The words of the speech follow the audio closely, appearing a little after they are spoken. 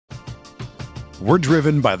We're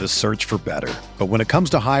driven by the search for better. But when it comes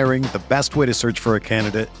to hiring, the best way to search for a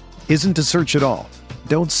candidate isn't to search at all.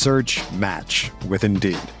 Don't search, match with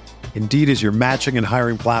Indeed. Indeed is your matching and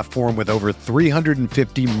hiring platform with over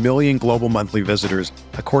 350 million global monthly visitors,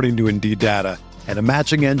 according to Indeed data, and a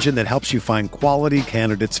matching engine that helps you find quality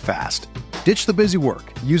candidates fast. Ditch the busy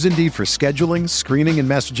work. Use Indeed for scheduling, screening, and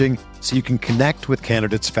messaging so you can connect with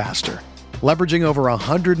candidates faster. Leveraging over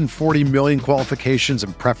 140 million qualifications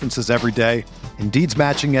and preferences every day, Indeed's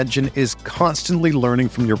matching engine is constantly learning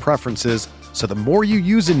from your preferences, so the more you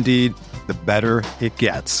use Indeed, the better it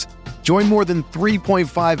gets. Join more than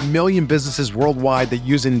 3.5 million businesses worldwide that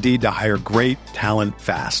use Indeed to hire great talent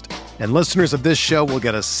fast. And listeners of this show will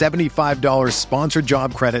get a $75 sponsored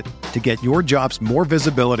job credit to get your jobs more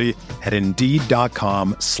visibility at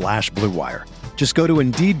Indeed.com/Blue Wire. Just go to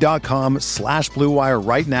Indeed.com/Blue Wire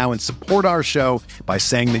right now and support our show by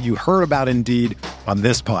saying that you heard about Indeed on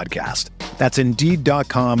this podcast. That's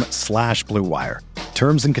Indeed.com/Blue Wire.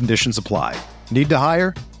 Terms and conditions apply. Need to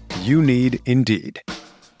hire? You need Indeed.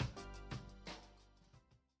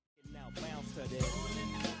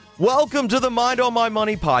 Welcome to the Mind on My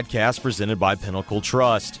Money podcast presented by Pinnacle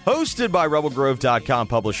Trust. Hosted by RebelGrove.com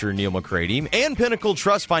publisher Neil McCready and Pinnacle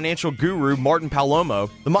Trust financial guru Martin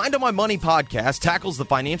Palomo, the Mind on My Money podcast tackles the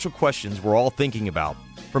financial questions we're all thinking about.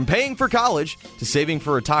 From paying for college to saving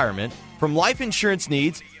for retirement, from life insurance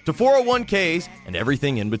needs to 401ks and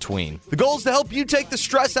everything in between. The goal is to help you take the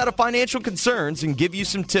stress out of financial concerns and give you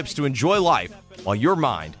some tips to enjoy life while your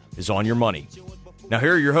mind is on your money. Now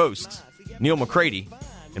here are your hosts, Neil McCready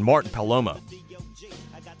and Martin Palomo.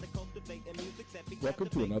 Welcome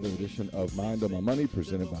to another edition of Mind on My Money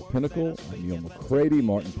presented by Pinnacle. I'm Neil McCready.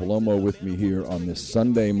 Martin Palomo with me here on this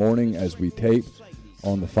Sunday morning as we tape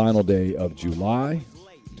on the final day of July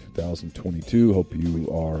 2022. Hope you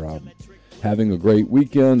are having a great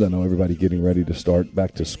weekend. I know everybody getting ready to start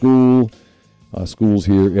back to school. Schools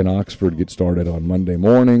here in Oxford get started on Monday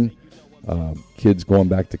morning. Kids going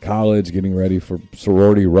back to college, getting ready for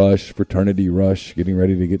sorority rush, fraternity rush, getting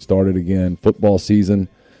ready to get started again. Football season.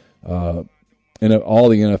 And all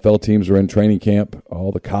the NFL teams are in training camp.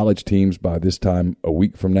 All the college teams by this time a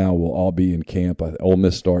week from now will all be in camp. Ole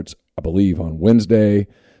Miss starts, I believe, on Wednesday. I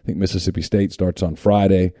think Mississippi State starts on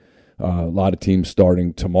Friday. A lot of teams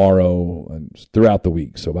starting tomorrow and throughout the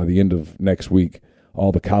week. So by the end of next week,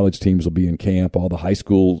 all the college teams will be in camp. All the high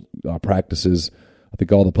school practices. I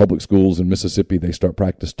think all the public schools in Mississippi, they start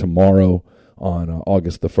practice tomorrow on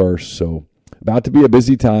August the 1st. So about to be a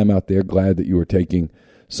busy time out there. Glad that you are taking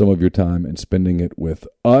some of your time and spending it with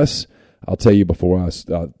us. I'll tell you before I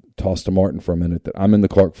toss to Martin for a minute that I'm in the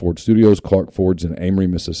Clark Ford studios. Clark Ford's in Amory,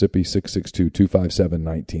 Mississippi,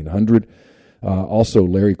 662-257-1900. Also,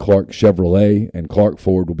 Larry Clark Chevrolet and Clark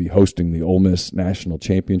Ford will be hosting the Ole Miss National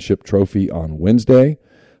Championship Trophy on Wednesday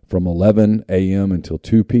from 11 a.m. until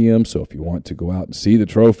 2 p.m. So if you want to go out and see the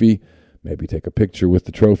trophy, maybe take a picture with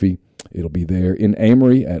the trophy, it'll be there in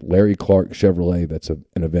Amory at Larry Clark Chevrolet. That's an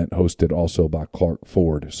event hosted also by Clark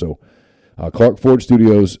Ford. So Clark Ford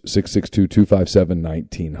Studios,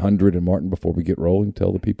 662-257-1900. And Martin, before we get rolling,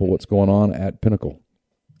 tell the people what's going on at Pinnacle.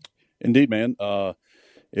 Indeed, man.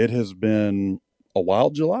 It has been a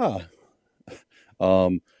wild July.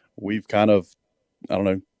 We've kind of,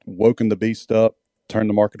 woken the beast up, turned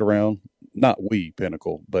the market around. Not we,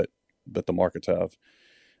 Pinnacle, but the markets have.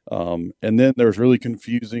 And then there's really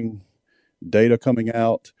confusing data coming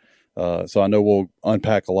out. So I know we'll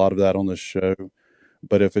unpack a lot of that on this show.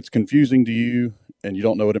 But if it's confusing to you and you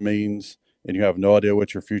don't know what it means and you have no idea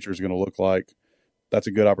what your future is going to look like, that's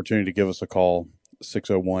a good opportunity to give us a call,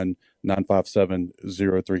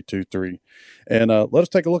 601-957-0323. And let us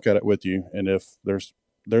take a look at it with you. And if there's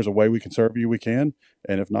a way we can serve you, we can.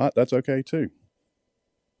 And if not, that's okay too.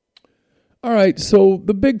 All right, so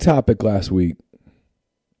the big topic last week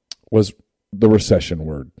was the recession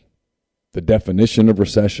word, the definition of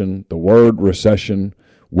recession, the word recession,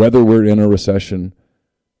 whether we're in a recession.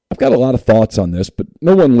 I've got a lot of thoughts on this, but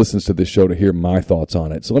no one listens to this show to hear my thoughts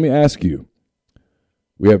on it. So let me ask you,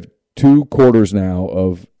 we have 2 quarters now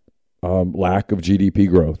of lack of GDP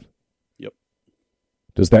growth. Yep.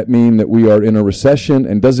 Does that mean that we are in a recession,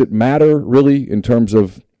 and does it matter really in terms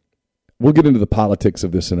of, we'll get into the politics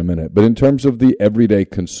of this in a minute, but in terms of the everyday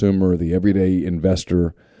consumer, the everyday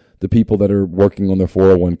investor, the people that are working on their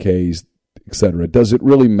 401ks, et cetera, does it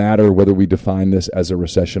really matter whether we define this as a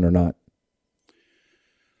recession or not?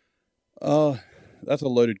 That's a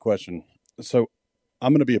loaded question. So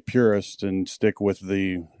I'm going to be a purist and stick with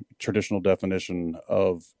the traditional definition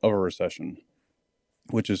of a recession,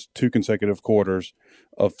 which is 2 consecutive quarters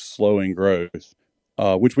of slowing growth,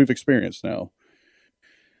 which we've experienced now.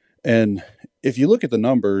 And if you look at the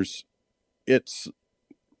numbers,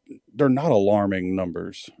 they're not alarming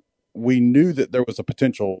numbers. We knew that there was a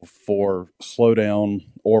potential for slowdown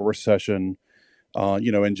or recession.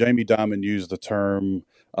 And Jamie Dimon used the term,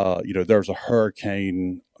 there's a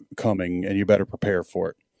hurricane coming and you better prepare for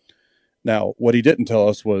it. Now, what he didn't tell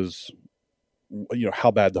us was,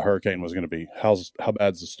 how bad the hurricane was going to be. How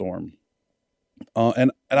bad's the storm?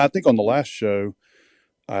 And I think on the last show,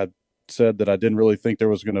 I said that I didn't really think there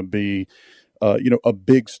was going to be, a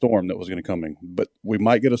big storm that was going to come, but we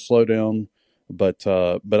might get a slowdown. But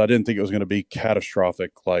I didn't think it was going to be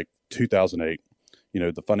catastrophic like 2008.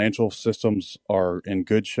 The financial systems are in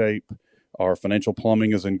good shape. Our financial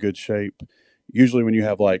plumbing is in good shape. Usually when you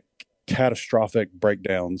have like catastrophic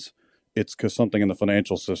breakdowns, it's because something in the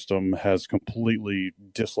financial system has completely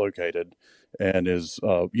dislocated and is,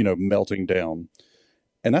 melting down.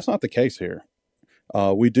 And that's not the case here.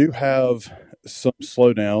 We do have some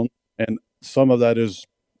slowdown, and some of that is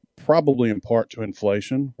probably in part to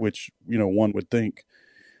inflation, which, one would think.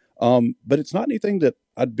 But it's not anything that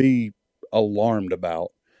I'd be alarmed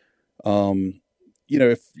about.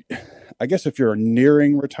 If you're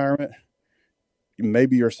nearing retirement,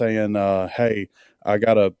 maybe you're saying, hey, I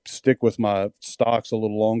got to stick with my stocks a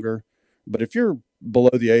little longer. But if you're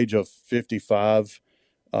below the age of 55,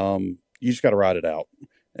 you just got to ride it out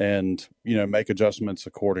and, make adjustments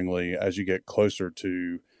accordingly as you get closer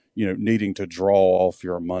to, needing to draw off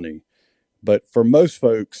your money. But for most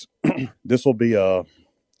folks, this will be a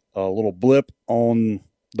little blip on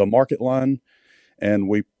the market line, and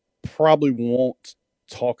we probably won't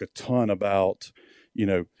talk a ton about,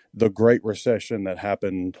 the Great Recession that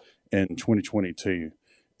happened in 2022.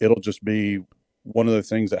 It'll just be one of the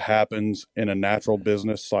things that happens in a natural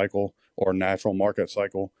business cycle or natural market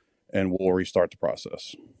cycle, and we'll restart the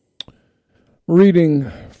process.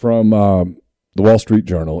 Reading from the Wall Street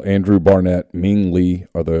Journal, Andrew Barnett, Ming Lee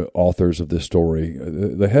are the authors of this story.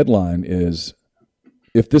 The headline is,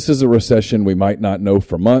 "If this is a recession we might not know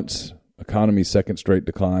for months, economy's second straight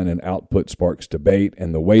decline and output sparks debate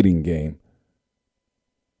and the waiting game."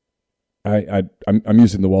 I'm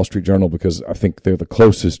using the Wall Street Journal because I think they're the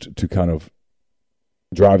closest to kind of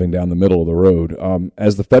driving down the middle of the road.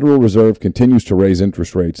 As the Federal Reserve continues to raise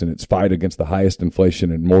interest rates in its fight against the highest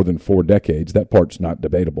inflation in more than 4 decades, that part's not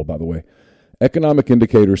debatable, by the way, economic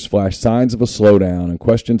indicators flash signs of a slowdown and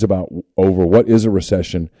questions over what is a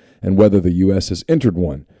recession and whether the U.S. has entered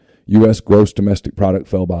one. U.S. gross domestic product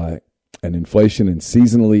fell by an inflation and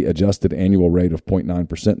seasonally adjusted annual rate of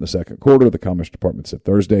 0.9% in the second quarter, the Commerce Department said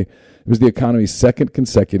Thursday. It was the economy's second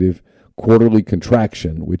consecutive quarterly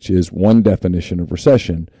contraction, which is one definition of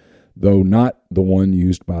recession, though not the one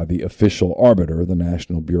used by the official arbiter, the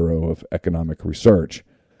National Bureau of Economic Research.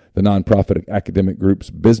 The nonprofit academic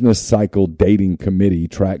group's Business Cycle Dating Committee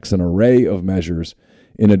tracks an array of measures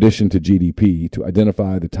in addition to GDP to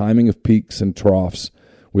identify the timing of peaks and troughs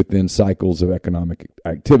within cycles of economic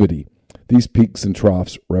activity. These peaks and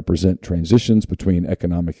troughs represent transitions between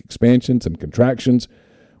economic expansions and contractions.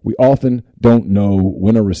 We often don't know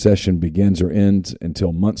when a recession begins or ends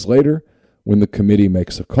until months later when the committee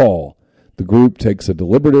makes a call. The group takes a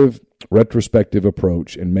deliberative, retrospective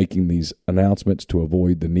approach in making these announcements to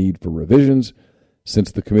avoid the need for revisions.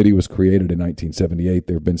 Since the committee was created in 1978,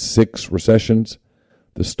 there have been 6 recessions.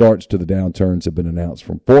 The starts to the downturns have been announced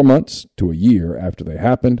from 4 months to a year after they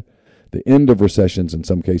happened. The end of recessions in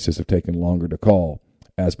some cases have taken longer to call.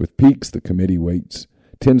 As with peaks, the committee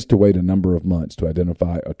tends to wait a number of months to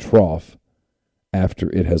identify a trough after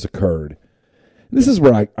it has occurred. This is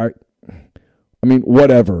where I mean,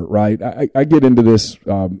 whatever, right? I get into this.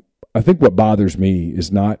 I think what bothers me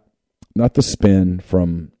is not the spin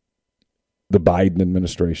from the Biden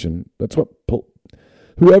administration. That's what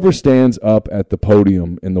whoever stands up at the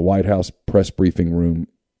podium in the White House press briefing room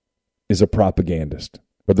is a propagandist,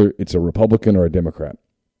 whether it's a Republican or a Democrat.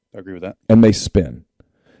 I agree with that. And they spin.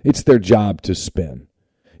 It's their job to spin.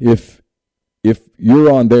 If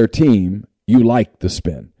you're on their team, you like the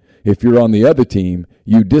spin. If you're on the other team,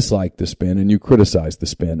 you dislike the spin and you criticize the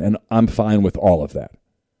spin, and I'm fine with all of that.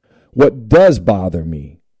 What does bother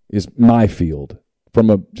me is my field.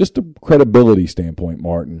 From just a credibility standpoint,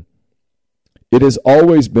 Martin, it has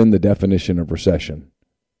always been the definition of recession.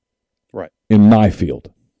 Right. In my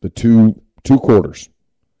field, the two quarters.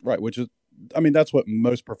 Right, which is, that's what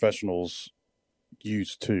most professionals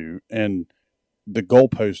use too, and the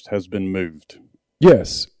goalpost has been moved.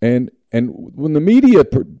 Yes, and when the media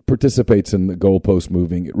participates in the goalpost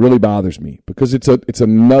moving, it really bothers me because it's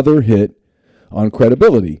another hit on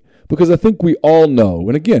credibility. Because I think we all know,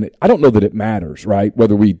 and again, I don't know that it matters, right?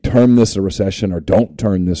 Whether we term this a recession or don't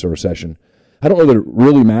term this a recession, I don't know that it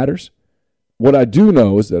really matters. what I do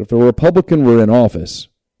know is that if a Republican were in office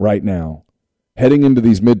right now, heading into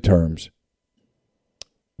these midterms,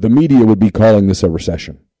 the media would be calling this a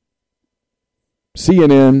recession.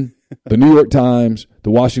 CNN, the New York Times,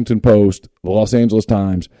 the Washington Post, the Los Angeles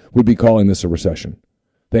Times would be calling this a recession.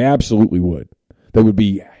 They absolutely would. They would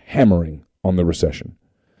be hammering on the recession.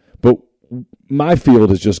 But my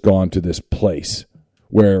field has just gone to this place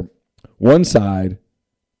where one side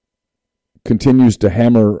continues to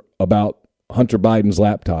hammer about Hunter Biden's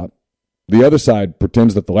laptop. The other side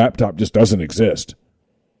pretends that the laptop just doesn't exist.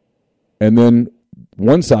 And then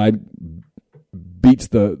one side beats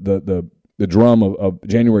the drum of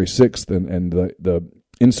January 6th and the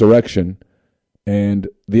insurrection, and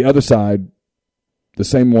the other side, the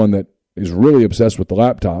same one that is really obsessed with the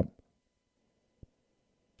laptop,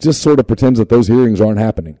 just sort of pretends that those hearings aren't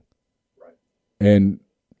happening. Right. And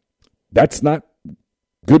that's not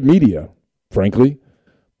good media, frankly,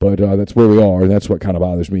 but that's where we are, and that's what kind of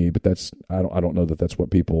bothers me. But that's I don't know that that's what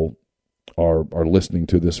people are listening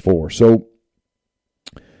to this for. So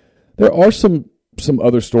there are some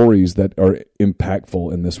other stories that are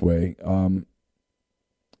impactful in this way. A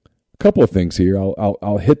couple of things here.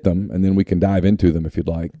 I'll hit them, and then we can dive into them if you'd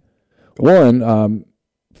like. One,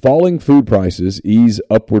 falling food prices ease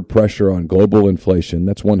upward pressure on global inflation.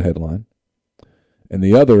 That's one headline. And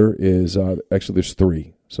the other is, actually there's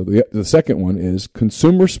three. So the second one is,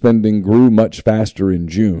 consumer spending grew much faster in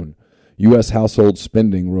June. U.S. household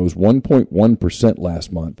spending rose 1.1%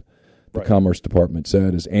 last month, the Commerce Department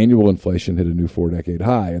said, as annual inflation hit a new four-decade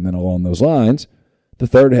high. And then along those lines, the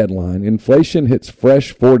third headline, inflation hits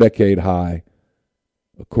fresh four-decade high.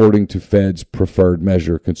 According to Fed's preferred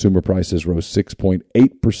measure, consumer prices rose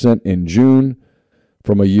 6.8% in June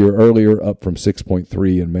from a year earlier, up from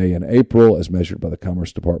 6.3% in May and April, as measured by the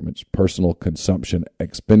Commerce Department's Personal Consumption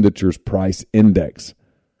Expenditures Price Index.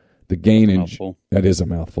 The gain that is a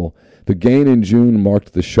mouthful. The gain in June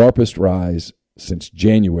marked the sharpest rise since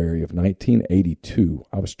January of 1982.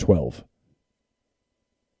 I was 12.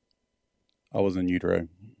 I was in utero.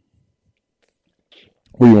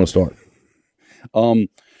 Where do you want to start?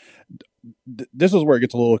 This is where it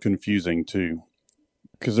gets a little confusing too,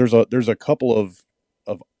 because there's a couple of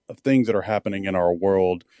things that are happening in our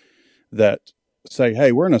world that say,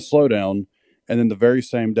 hey, we're in a slowdown, and then the very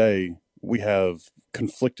same day we have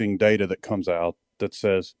conflicting data that comes out that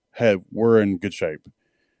says, hey, we're in good shape.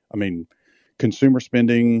 I mean, consumer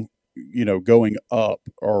spending, going up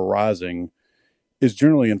or rising is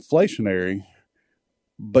generally inflationary,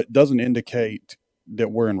 but doesn't indicate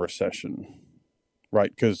that we're in recession.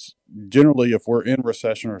 Right, because generally, if we're in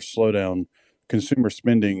recession or slowdown, consumer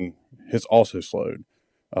spending has also slowed.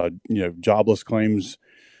 Jobless claims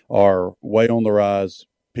are way on the rise.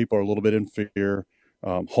 People are a little bit in fear,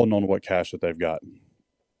 holding on to what cash that they've got.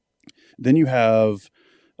 Then you have,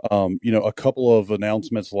 a couple of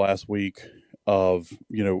announcements last week of,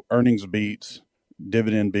 earnings beats,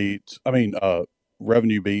 dividend beats.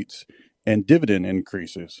 Revenue beats and dividend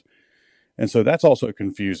increases, and so that's also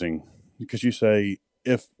confusing. Because you say,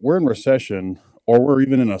 if we're in recession or we're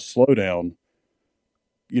even in a slowdown,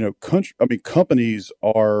 companies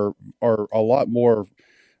are a lot more,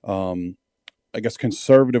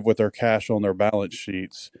 conservative with their cash on their balance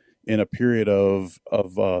sheets in a period of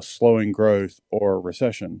slowing growth or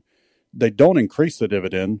recession. They don't increase the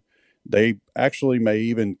dividend. They actually may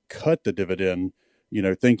even cut the dividend,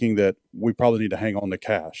 thinking that we probably need to hang on to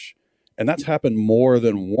cash. And that's happened more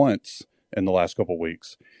than once in the last couple of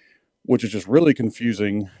weeks, which is just really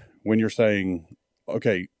confusing when you're saying,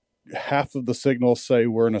 okay, half of the signals say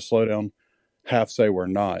we're in a slowdown, half say we're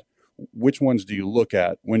not. Which ones do you look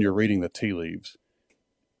at when you're reading the tea leaves?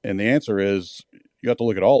 And the answer is you have to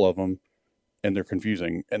look at all of them, and they're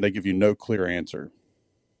confusing, and they give you no clear answer.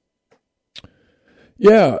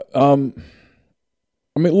 Yeah.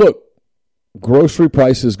 Look, grocery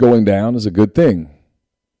prices going down is a good thing,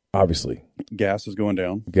 obviously. Gas is going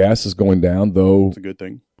down. Gas is going down, though. It's a good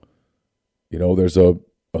thing. There's a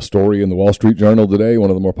story in the Wall Street Journal today, one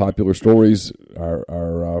of the more popular stories.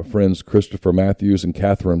 Our friends Christopher Matthews and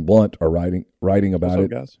Catherine Blunt are writing about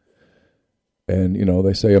it. Guys? And,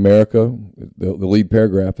 they say America, the lead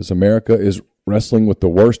paragraph is, America is wrestling with the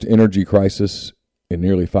worst energy crisis in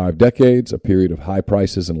nearly 5 decades, a period of high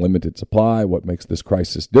prices and limited supply. What makes this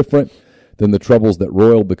crisis different than the troubles that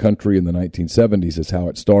roiled the country in the 1970s is how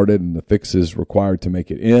it started and the fixes required to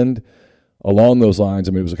make it end. Along those lines,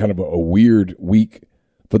 it was a kind of a weird week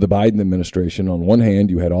for the Biden administration. On one hand,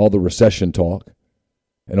 you had all the recession talk.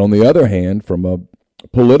 And on the other hand, from a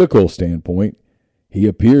political standpoint, he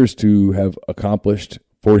appears to have accomplished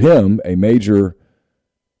for him a major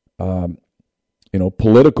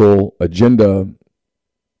political agenda,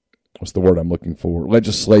 what's the word I'm looking for,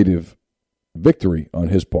 legislative victory on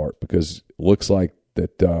his part, because it looks like they're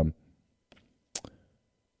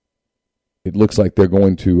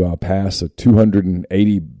going to pass a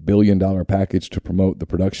 $280 billion package to promote the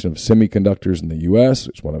production of semiconductors in the U.S.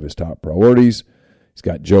 It's one of his top priorities. He's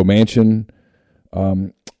got Joe Manchin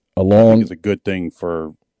along. I think it's a good thing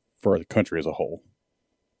for the country as a whole.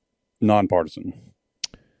 Nonpartisan.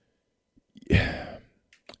 I've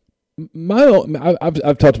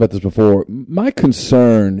talked about this before. My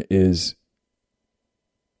concern is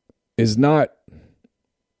not.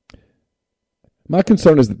 My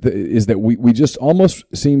concern is that we just almost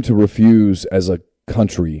seem to refuse as a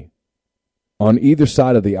country on either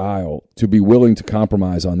side of the aisle to be willing to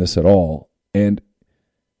compromise on this at all. And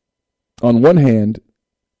on one hand,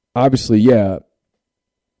 obviously, yeah,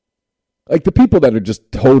 like the people that are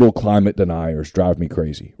just total climate deniers drive me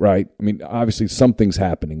crazy, right? I mean, obviously something's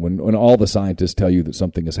happening. When all the scientists tell you that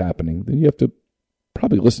something is happening, then you have to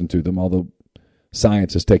probably listen to them, although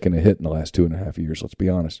science has taken a hit in the last 2.5 years, let's be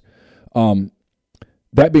honest.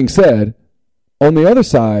 That being said, on the other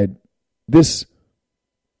side,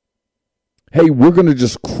 hey, we're going to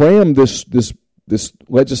just cram this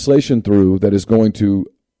legislation through that is going to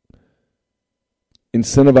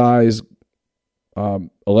incentivize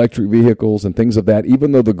electric vehicles and things of that,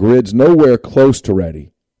 even though the grid's nowhere close to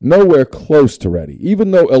ready.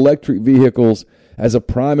 Even though electric vehicles as a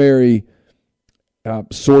primary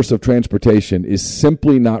source of transportation is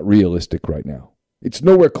simply not realistic right now. It's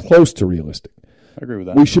nowhere close to realistic. I agree with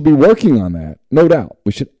that. We should be working on that, no doubt.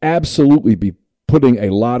 We should absolutely be putting a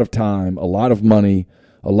lot of time, a lot of money,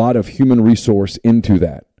 a lot of human resource into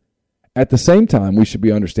that. At the same time, we should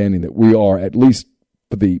be understanding that we are, at least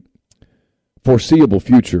for the foreseeable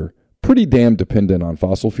future, pretty damn dependent on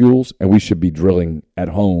fossil fuels, and we should be drilling at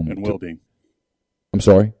home. And will be. I'm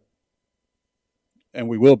sorry? And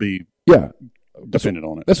we will be. Yeah. Dependent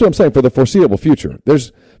on it. That's what I'm saying, for the foreseeable future.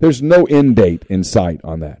 There's no end date in sight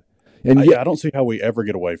on that. And I don't see how we ever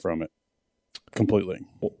get away from it completely.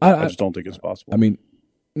 I just don't think it's possible. I mean,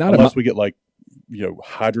 not unless we get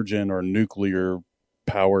hydrogen or nuclear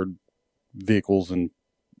powered vehicles and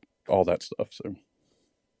all that stuff. So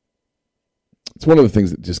it's one of the things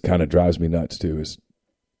that just kind of drives me nuts too. Is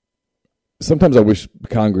sometimes I wish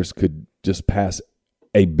Congress could just pass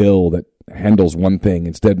a bill that handles one thing.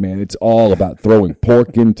 Instead, man, it's all about throwing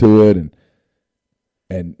pork into it, and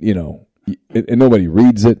and nobody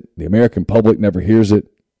reads it. The American public never hears it.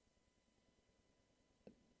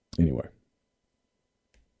 Anyway,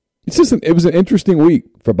 it was an interesting week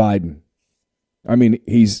for Biden. I mean,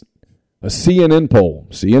 he's a CNN poll.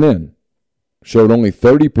 CNN showed only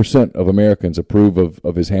 30% of Americans approve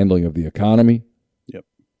of his handling of the economy. Yep.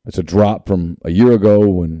 That's a drop from a year ago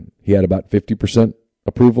when he had about 50%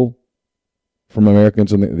 approval from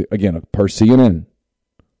Americans. And again, per CNN.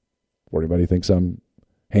 Everybody thinks I'm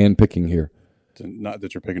hand-picking here. Not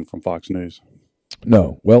that you're picking from Fox News.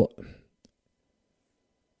 No. Well,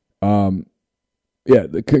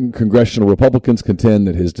 the congressional Republicans contend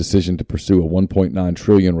that his decision to pursue a $1.9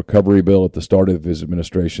 trillion recovery bill at the start of his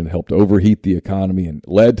administration helped overheat the economy and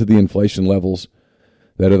led to the inflation levels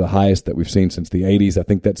that are the highest that we've seen since the 80s. I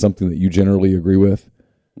think that's something that you generally agree with.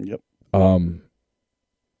 Yep.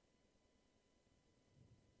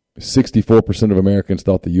 64% of Americans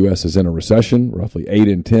thought the U.S. is in a recession. Roughly 8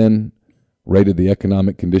 in 10 rated the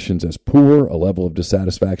economic conditions as poor, a level of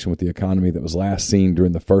dissatisfaction with the economy that was last seen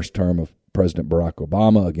during the first term of President Barack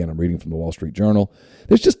Obama. Again, I'm reading from the Wall Street Journal.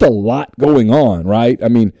 There's just a lot going on, right? I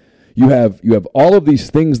mean, you have all of these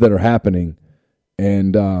things that are happening,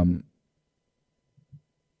 and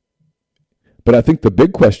but I think the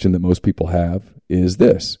big question that most people have is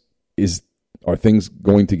this: are things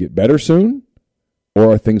going to get better soon?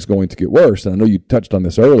 Or are things going to get worse? And I know you touched on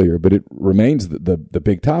this earlier, but it remains the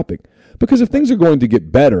big topic. Because if things are going to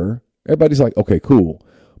get better, everybody's like, okay, cool.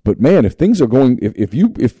 But man, if things are going, if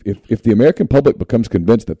the American public becomes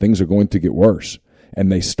convinced that things are going to get worse, and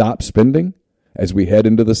they stop spending as we head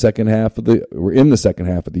into the second half of the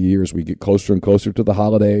year, as we get closer and closer to the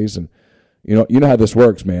holidays, and you know how this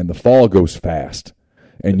works, man. The fall goes fast,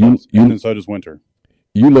 and and so does winter.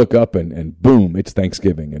 You look up and boom, it's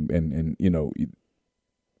Thanksgiving, and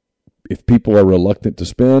if people are reluctant to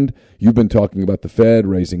spend, you've been talking about the Fed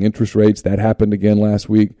raising interest rates. That happened again last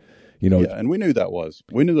week. Yeah, and we knew that was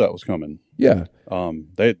coming. Yeah.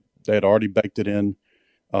 They had already baked it in.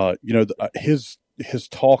 His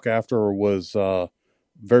talk after was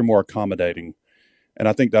very more accommodating, and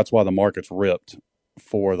I think that's why the markets ripped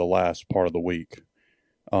for the last part of the week.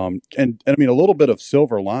 And I mean, a little bit of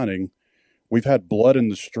silver lining. We've had blood in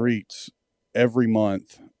the streets every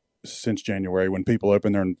month since January when people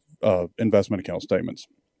open their investment account statements.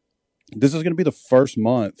 This is going to be the first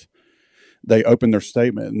month they open their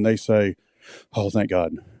statement and they say, oh, thank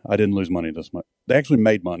God, I didn't lose money this month. They actually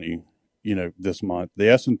made money, this month. The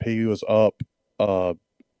S&P was up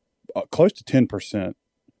close to 10%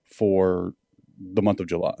 for the month of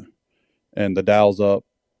July. And the Dow's up,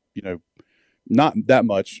 not that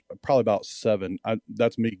much, probably about 7.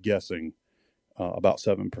 That's me guessing, about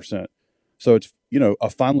 7%. So it's,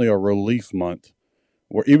 finally a relief month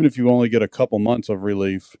where even if you only get a couple months of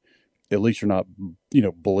relief, at least you're not,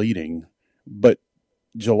 bleeding. But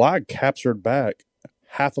July captured back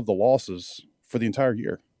half of the losses for the entire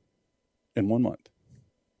year in 1 month.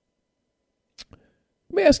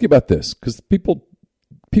 Let me ask you about this, because people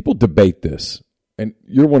debate this, and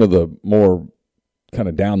you're one of the more kind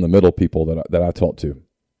of down the middle people that I talk to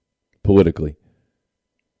politically.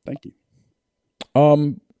 Thank you.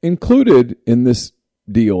 Included in this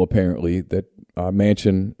deal, apparently, that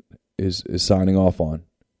Manchin is signing off on.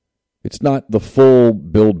 It's not the full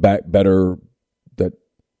Build Back Better that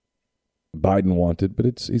Biden wanted, but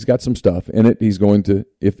he's got some stuff in it. He's going to,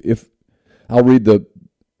 if I'll read the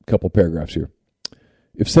couple paragraphs here.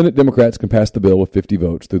 If Senate Democrats can pass the bill with 50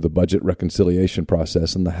 votes through the budget reconciliation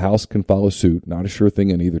process and the House can follow suit, not a sure thing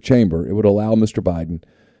in either chamber, it would allow Mr. Biden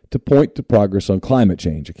to point to progress on climate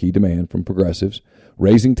change, a key demand from progressives,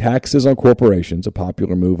 raising taxes on corporations, a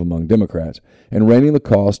popular move among Democrats, and reining the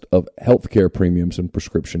cost of health care premiums and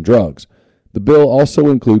prescription drugs. The bill also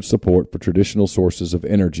includes support for traditional sources of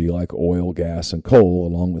energy like oil, gas, and coal,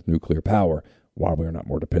 along with nuclear power. Why we are not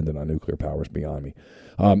more dependent on nuclear power is beyond me.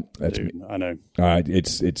 Dude, I know.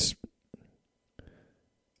 It's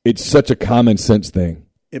such a common sense thing.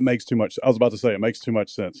 It makes too much. I was about to say it makes too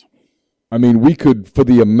much sense. I mean, we could, for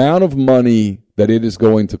the amount of money that it is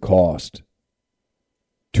going to cost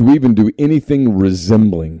to even do anything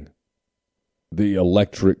resembling the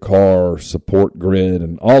electric car support grid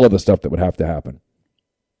and all of the stuff that would have to happen,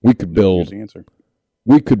 we could build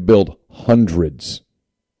hundreds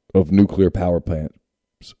of nuclear power plants.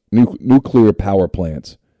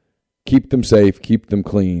 Keep them safe, keep them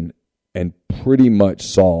clean, and pretty much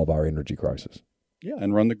solve our energy crisis. Yeah,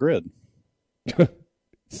 and run the grid.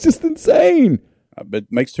 It's just insane. It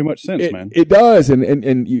makes too much sense, man. It does,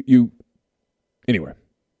 and you anyway.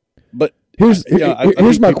 But here's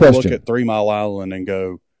my question. Look at 3 Mile Island and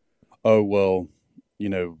go, oh well,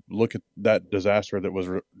 look at that disaster that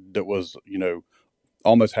was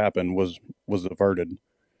almost happened was averted,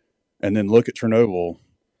 and then look at Chernobyl,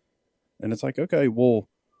 and it's like, okay, well,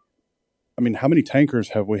 I mean, how many tankers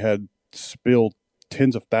have we had spilled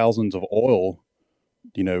tens of thousands of oil,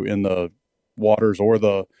 in the waters, or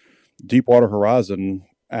the Deepwater Horizon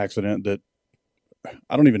accident that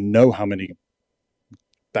I don't even know how many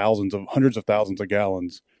hundreds of thousands of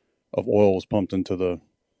gallons of oil was pumped into the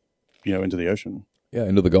ocean. Yeah,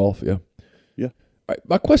 into the Gulf. Yeah. Yeah.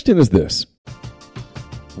 My question is this.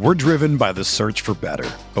 We're driven by the search for better.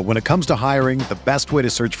 But when it comes to hiring, the best way to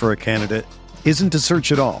search for a candidate isn't to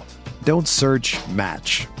search at all. Don't search,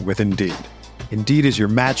 match with Indeed. Indeed is your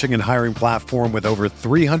matching and hiring platform with over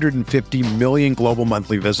 350 million global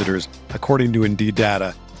monthly visitors, according to Indeed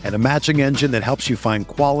data, and a matching engine that helps you find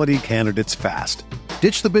quality candidates fast.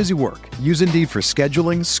 Ditch the busy work. Use Indeed for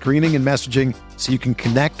scheduling, screening, and messaging so you can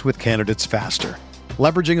connect with candidates faster.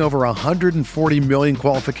 Leveraging over 140 million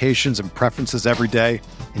qualifications and preferences every day,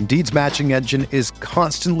 Indeed's matching engine is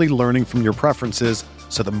constantly learning from your preferences,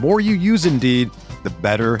 so the more you use Indeed, the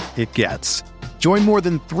better it gets. Join more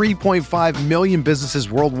than 3.5 million businesses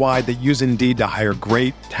worldwide that use Indeed to hire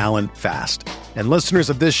great talent fast. And listeners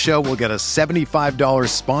of this show will get a $75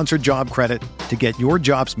 sponsored job credit to get your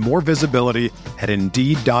jobs more visibility at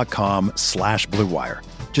Indeed.com/Blue Wire.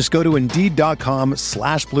 Just go to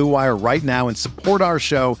Indeed.com/Blue Wire right now and support our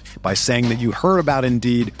show by saying that you heard about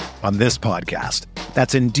Indeed on this podcast.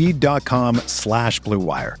 That's Indeed.com/Blue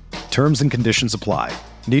Wire. Terms and conditions apply.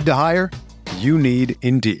 Need to hire? You need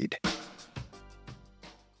Indeed.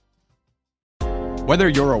 Whether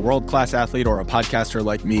you're a world-class athlete or a podcaster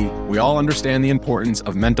like me, we all understand the importance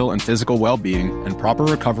of mental and physical well-being and proper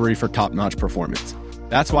recovery for top-notch performance.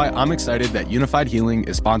 That's why I'm excited that Unified Healing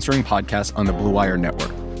is sponsoring podcasts on the Blue Wire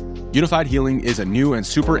Network. Unified Healing is a new and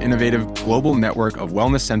super innovative global network of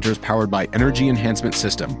wellness centers powered by Energy Enhancement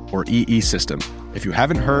System, or EE System. If you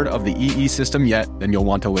haven't heard of the EE System yet, then you'll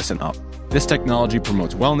want to listen up. This technology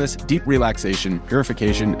promotes wellness, deep relaxation,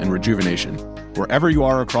 purification, and rejuvenation. Wherever you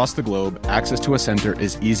are across the globe, access to a center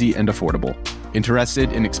is easy and affordable.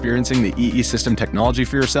 Interested in experiencing the EE System technology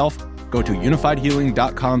for yourself? Go to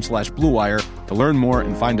unifiedhealing.com/Blue Wire to learn more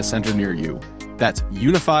and find a center near you. That's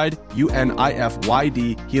unified,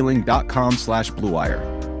 UNIFYD healing.com/Blue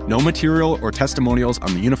Wire. No material or testimonials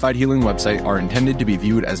on the Unified Healing website are intended to be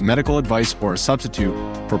viewed as medical advice or a substitute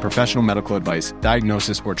for professional medical advice,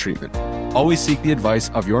 diagnosis, or treatment. Always seek the advice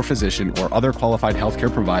of your physician or other qualified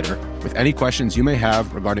healthcare provider with any questions you may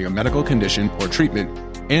have regarding a medical condition or treatment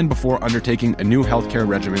and before undertaking a new healthcare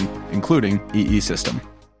regimen, including EE system.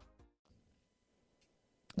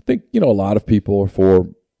 I think, a lot of people are for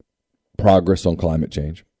progress on climate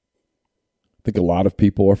change. I think a lot of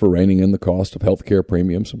people are for reining in the cost of healthcare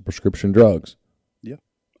premiums and prescription drugs. Yeah,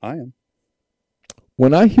 I am.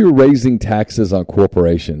 When I hear raising taxes on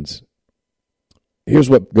corporations,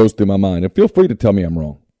 here's what goes through my mind, and feel free to tell me I'm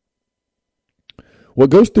wrong.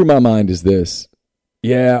 What goes through my mind is this: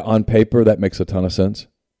 yeah, on paper that makes a ton of sense,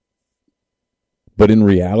 but in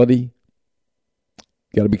reality,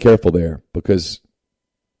 you got to be careful there, because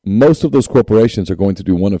most of those corporations are going to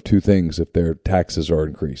do one of two things if their taxes are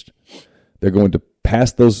increased. They're going to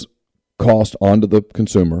pass those costs on to the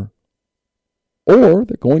consumer, or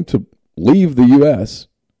they're going to leave the U.S.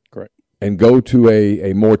 Correct. And go to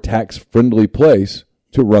a more tax-friendly place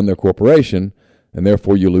to run their corporation, and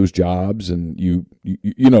therefore you lose jobs, and you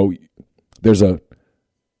there's a,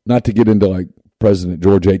 not to get into like President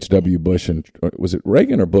George H.W. Bush, and was it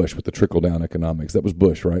Reagan or Bush with the trickle-down economics? That was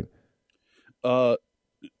Bush, right?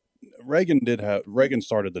 Reagan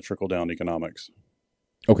started the trickle-down economics.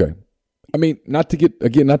 Okay. I mean, not to get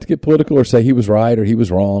political or say he was right or he was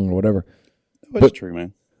wrong or whatever. That's true,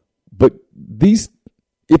 man. But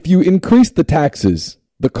if you increase the taxes,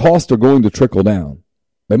 the costs are going to trickle down.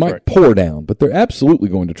 They might pour down, but they're absolutely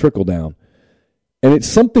going to trickle down. And it's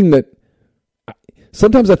something that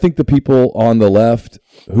sometimes I think the people on the left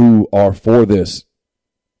who are for this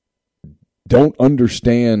don't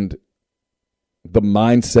understand the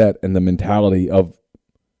mindset and the mentality of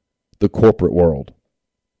the corporate world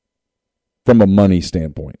from a money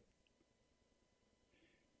standpoint.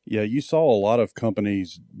 Yeah, you saw a lot of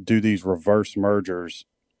companies do these reverse mergers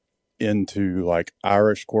into like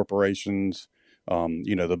Irish corporations,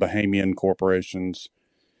 the Bahamian corporations,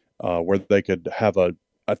 where they could have a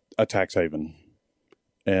tax haven.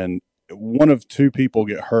 And one of two people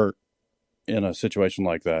get hurt in a situation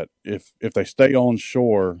like that. If they stay on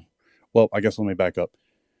shore, well, I guess let me back up.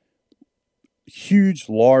 Huge,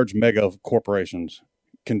 large mega corporations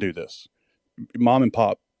can do this. Mom and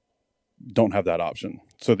pop don't have that option.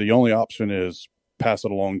 So the only option is pass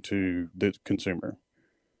it along to the consumer.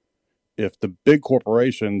 If the big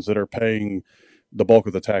corporations that are paying the bulk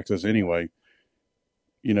of the taxes anyway,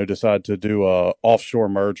 decide to do a offshore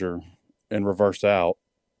merger and reverse out,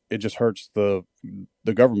 it just hurts the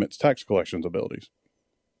government's tax collections abilities.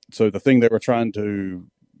 So the thing they were trying to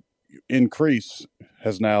increase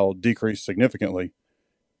has now decreased significantly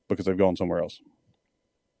because they've gone somewhere else.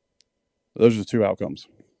 Those are the two outcomes.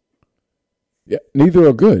 Yeah, neither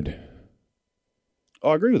are good.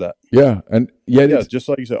 Oh, I agree with that. Yeah, and yet just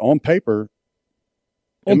like you said, on paper,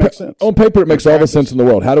 it makes sense. On paper, it makes all the sense in the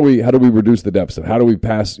world. How do we reduce the deficit? How do we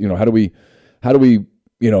pass? How do we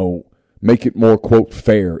make it more, quote,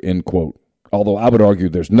 fair, end quote? Although I would argue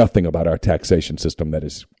there's nothing about our taxation system that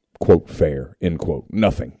is, quote, fair, end quote.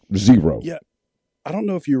 Nothing. Zero. Yeah, I don't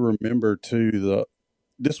know if you remember too.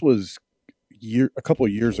 This was a couple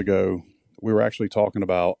of years ago. We were actually talking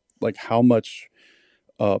about like how much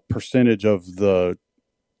percentage of the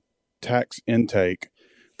tax intake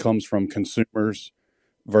comes from consumers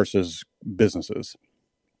versus businesses.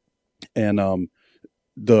 And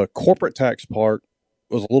the corporate tax part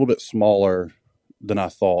was a little bit smaller than I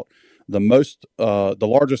thought. The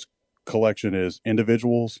largest collection is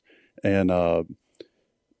individuals, and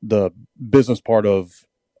the business part of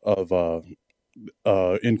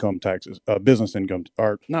income taxes, business income,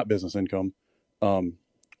 or not business income,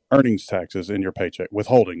 earnings taxes in your paycheck,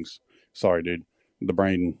 withholdings. Sorry, dude, the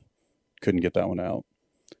brain couldn't get that one out.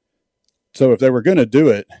 So if they were going to do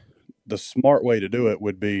it, the smart way to do it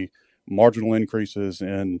would be marginal increases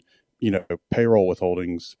in, payroll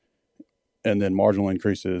withholdings, and then marginal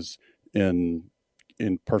increases in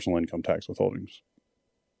personal income tax withholdings,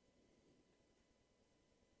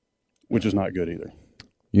 which is not good either.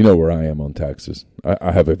 You know where I am on taxes.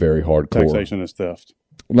 I have a very hardcore. Taxation is theft.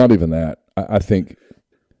 Not even that. I think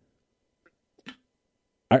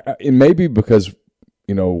it may be because,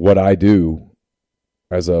 what I do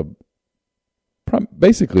as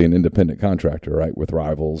basically an independent contractor, right, with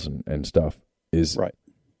rivals and stuff is, right.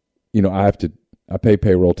 I pay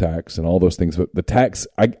payroll tax and all those things, but the tax,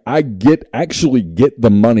 I actually get the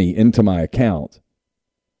money into my account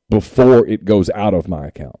before it goes out of my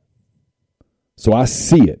account. So I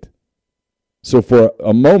see it. So for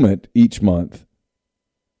a moment each month,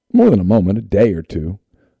 more than a moment, a day or two,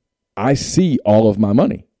 I see all of my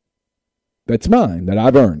money that's mine, that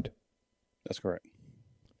I've earned. That's correct.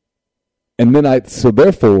 And then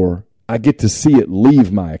therefore, I get to see it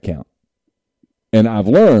leave my account. And I've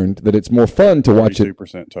learned that it's more fun to watch it.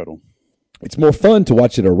 32% total. It's more fun to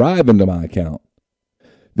watch it arrive into my account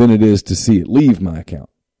than it is to see it leave my account.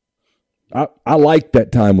 I like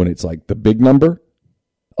that time when it's like the big number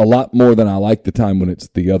a lot more than I like the time when it's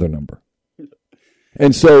the other number.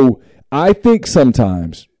 And so I think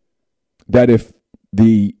sometimes that if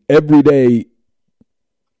the everyday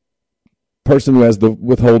person who has the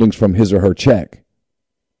withholdings from his or her check,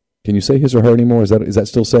 can you say his or her anymore? Is that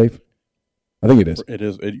still safe? I think it is. It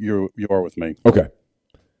is. You are with me. Okay.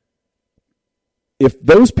 If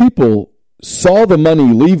those people saw the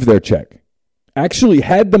money leave their check, actually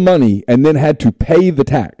had the money, and then had to pay the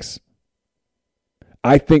tax,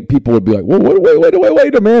 I think people would be like, "Whoa,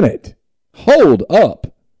 wait a minute. Hold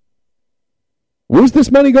up. Where's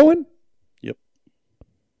this money going?" Yep.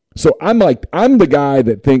 So I'm the guy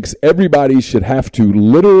that thinks everybody should have to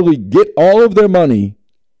literally get all of their money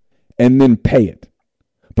and then pay it.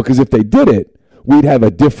 Because if they did it, we'd have a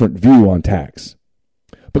different view on tax.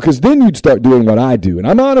 Because then you'd start doing what I do. And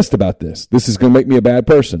I'm honest about this. This is going to make me a bad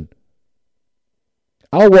person.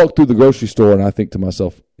 I'll walk through the grocery store and I think to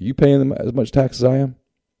myself, are you paying them as much tax as I am?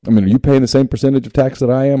 I mean, are you paying the same percentage of tax that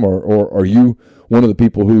I am? Or are you one of the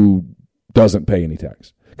people who doesn't pay any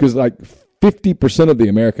tax? Because like 50% of the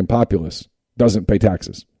American populace doesn't pay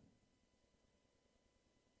taxes.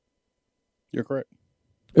 You're correct.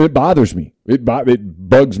 It bothers me. It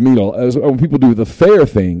bugs me. When people do the fair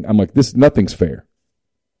thing, I'm like, nothing's fair.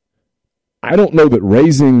 I don't know that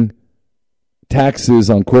raising taxes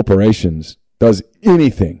on corporations does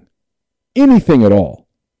anything at all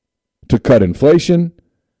to cut inflation,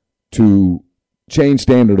 to change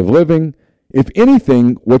standard of living. If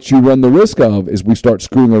anything, what you run the risk of is we start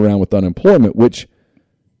screwing around with unemployment, which,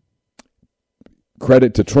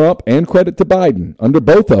 credit to Trump and credit to Biden, under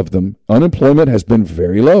both of them, unemployment has been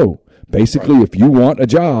very low. Basically, if you want a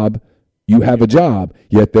job, you have a job.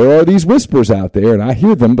 Yet there are these whispers out there, and I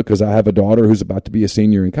hear them because I have a daughter who's about to be a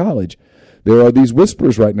senior in college. There are these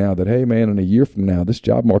whispers right now that, hey, man, in a year from now, this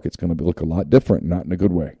job market's going to look a lot different, not in a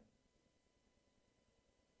good way.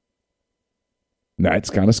 That's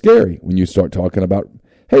kind of scary when you start talking about,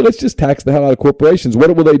 hey, let's just tax the hell out of corporations.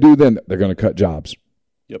 What will they do then? They're going to cut jobs.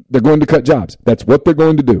 Yep. They're going to cut jobs. That's what they're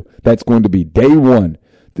going to do. That's going to be day one.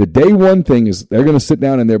 The day one thing is they're going to sit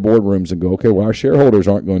down in their boardrooms and go, okay, well, our shareholders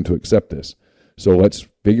aren't going to accept this. So let's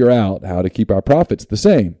figure out how to keep our profits the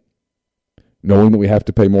same, knowing that we have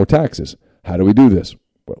to pay more taxes. How do we do this?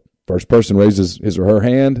 Well, first person raises his or her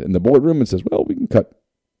hand in the boardroom and says, well, we can cut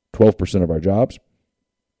 12% of our jobs.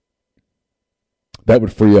 That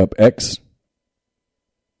would free up X.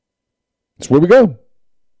 That's where we go.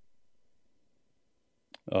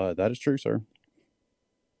 That is true, sir.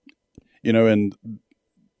 You know, and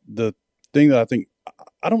the thing that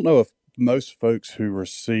I don't know if most folks who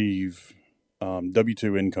receive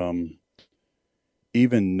W-2 income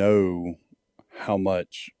even know how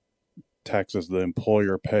much taxes the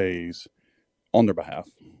employer pays on their behalf,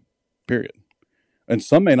 period. And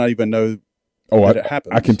some may not even know that it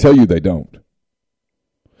happens. I can tell you they don't.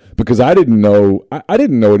 Because I didn't know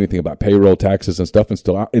anything about payroll taxes and stuff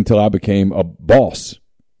until I became a boss.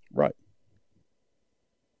 Right.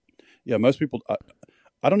 Yeah, most people,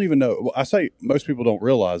 I don't even know. Well, I say most people don't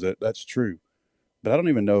realize it. That's true. But I don't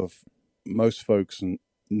even know if most folks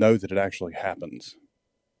know that it actually happens.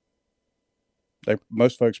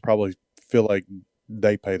 Most folks probably feel like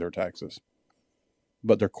they pay their taxes,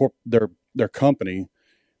 but their company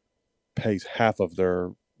pays half of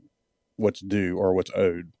what's due or what's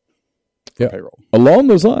owed for payroll. Along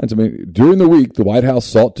those lines, I mean, during the week, the White House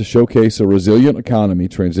sought to showcase a resilient economy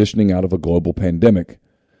transitioning out of a global pandemic.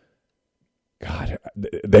 God,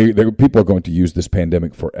 people are going to use this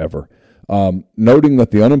pandemic forever. Noting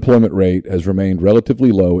that the unemployment rate has remained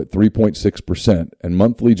relatively low at 3.6%, and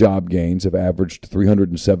monthly job gains have averaged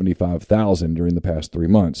 375,000 during the past 3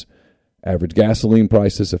 months. Average gasoline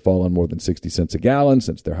prices have fallen more than 60 cents a gallon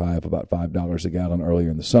since their high of about $5 a gallon earlier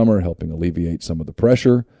in the summer, helping alleviate some of the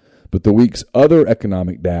pressure. But the week's other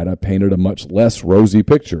economic data painted a much less rosy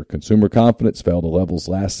picture. Consumer confidence fell to levels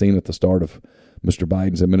last seen at the start of Mr.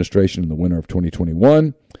 Biden's administration in the winter of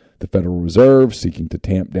 2021. The Federal Reserve, seeking to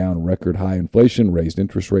tamp down record high inflation, raised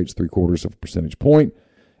interest rates 0.75 of a percentage point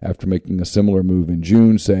after making a similar move in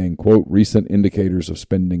June, saying, quote, recent indicators of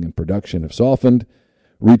spending and production have softened.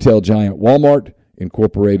 Retail giant Walmart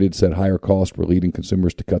Incorporated said higher costs were leading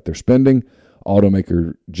consumers to cut their spending,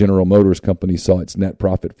 Automaker General Motors Company saw its net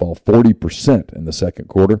profit fall 40% in the second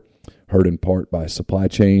quarter, hurt in part by supply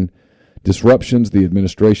chain disruptions. The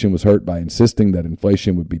administration was hurt by insisting that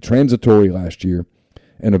inflation would be transitory last year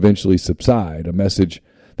and eventually subside, a message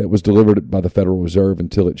that was delivered by the Federal Reserve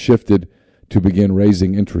until it shifted to begin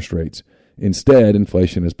raising interest rates. Instead,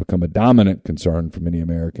 inflation has become a dominant concern for many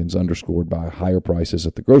Americans, underscored by higher prices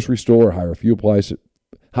at the grocery store, higher fuel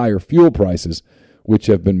prices, which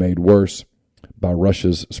have been made worse by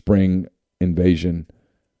Russia's spring invasion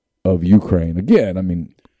of Ukraine. Again, I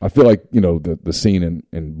mean, I feel like, the scene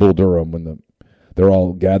in Bull Durham when they're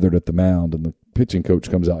all gathered at the mound and the pitching coach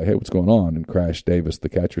comes out, hey, what's going on? And Crash Davis, the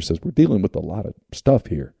catcher, says, we're dealing with a lot of stuff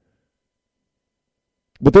here.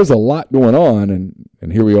 But there's a lot going on,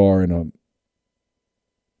 and here we are in an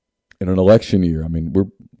election year. I mean, we're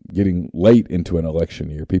getting late into an election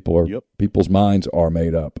year. People's minds are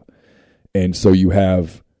made up. And so you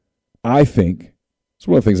have, I think, it's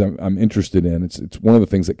one of the things I'm interested in. It's one of the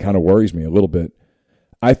things that kind of worries me a little bit.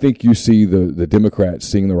 I think you see the Democrats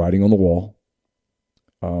seeing the writing on the wall,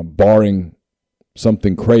 barring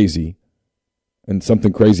something crazy, and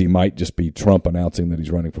something crazy might just be Trump announcing that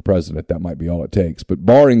he's running for president. That might be all it takes. But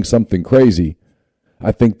barring something crazy,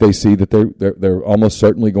 I think they see that they're almost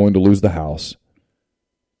certainly going to lose the House.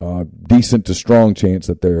 Decent to strong chance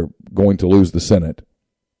that they're going to lose the Senate.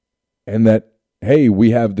 And that, hey,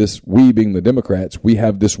 we being the Democrats, we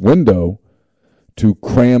have this window to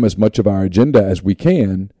cram as much of our agenda as we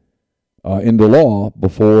can into law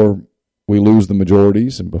before we lose the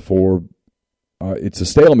majorities and before it's a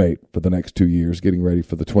stalemate for the next 2 years, getting ready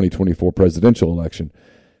for the 2024 presidential election.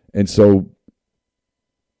 And so,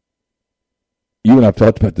 you and I have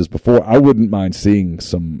talked about this before, I wouldn't mind seeing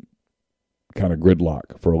some kind of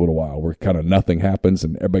gridlock for a little while where kind of nothing happens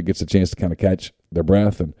and everybody gets a chance to kind of catch their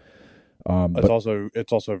breath. And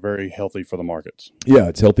it's also very healthy for the markets. Yeah,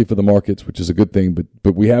 it's healthy for the markets, which is a good thing.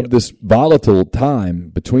 But we have this volatile time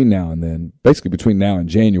between now and then, basically between now and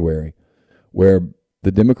January, where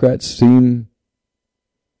the Democrats seem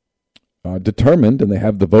determined, and they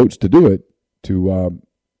have the votes to do it, to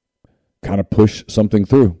kind of push something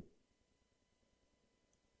through.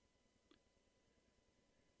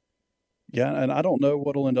 Yeah, and I don't know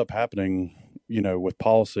what will end up happening, with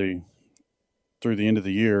policy through the end of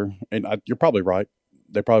the year. And you're probably right.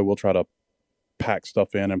 They probably will try to pack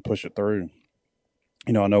stuff in and push it through.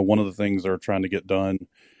 I know one of the things they're trying to get done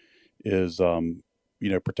is,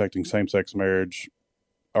 protecting same-sex marriage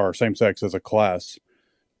or same-sex as a class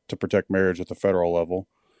to protect marriage at the federal level.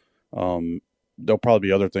 There'll probably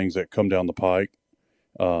be other things that come down the pike,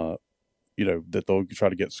 that they'll try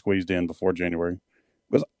to get squeezed in before January.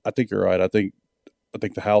 Because I think you're right. I think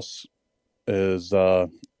the House is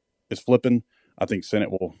flipping. I think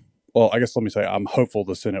Senate will. Well, I guess let me say I'm hopeful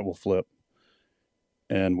the Senate will flip,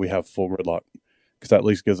 and we have full gridlock, because that at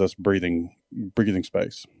least gives us breathing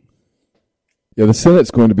space. Yeah, the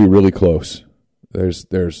Senate's going to be really close. There's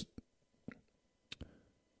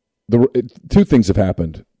two things have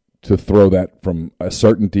happened to throw that from a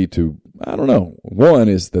certainty to, I don't know. One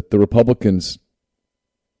is that the Republicans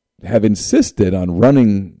have insisted on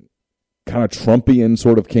running kind of Trumpian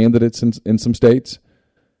sort of candidates in some states.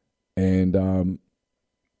 And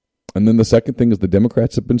then the second thing is the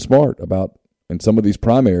Democrats have been smart about, in some of these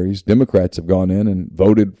primaries, Democrats have gone in and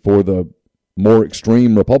voted for the more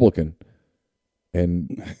extreme Republican,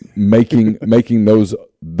 and making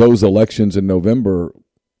those elections in November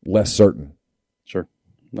less certain. Sure.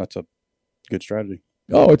 That's a good strategy.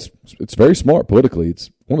 Oh, it's very smart politically.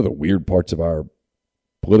 It's one of the weird parts of our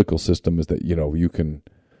political system is that, you can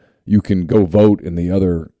go vote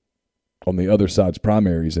on the other side's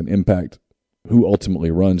primaries and impact who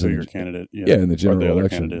ultimately runs your candidate. In the general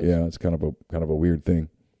election. Candidates. Yeah, it's kind of a weird thing.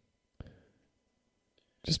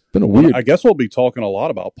 Just been a weird. I guess we'll be talking a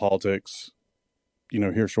lot about politics,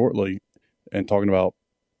 here shortly, and talking about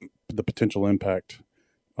the potential impact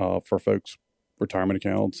for folks' retirement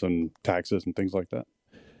accounts and taxes and things like that.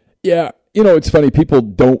 Yeah, it's funny. People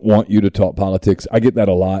don't want you to talk politics. I get that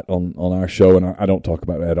a lot on our show, and I don't talk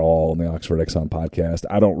about it at all on the Oxford Exxon podcast.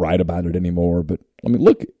 I don't write about it anymore. But, I mean,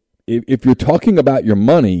 look, if you're talking about your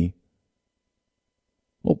money,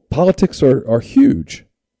 well, politics are huge.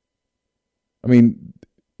 I mean,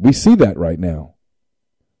 we see that right now.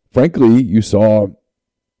 Frankly, you saw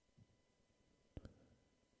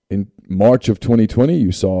in March of 2020,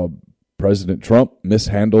 you saw President Trump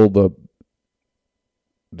mishandle the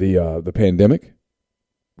pandemic.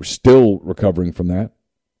 We're still recovering from that.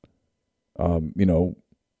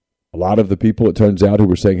 A lot of the people, it turns out, who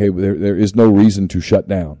were saying, hey, there is no reason to shut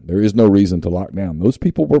down. There is no reason to lock down. Those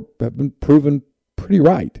people have been proven pretty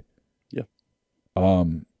right. Yeah. I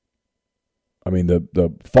mean,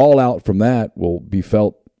 the fallout from that will be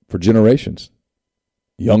felt for generations.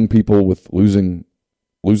 Young people with losing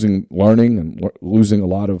learning and losing a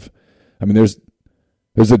lot of. I mean,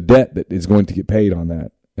 there's a debt that is going to get paid on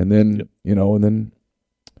that, and then and then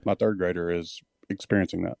my third grader is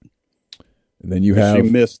experiencing that. And then she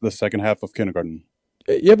missed the second half of kindergarten.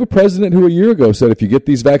 You have a president who a year ago said if you get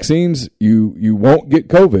these vaccines, you won't get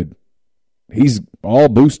COVID. He's all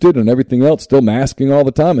boosted and everything else, still masking all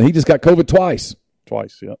the time, and he just got COVID twice.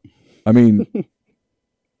 Yeah. I mean,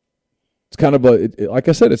 it's kind of like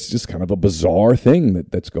I said, it's just kind of a bizarre thing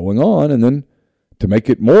that's going on. And then to make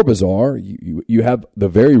it more bizarre, you have the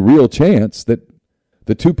very real chance that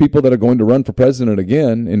the two people that are going to run for president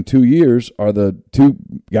again in 2 years are the two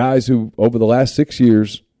guys who, over the last 6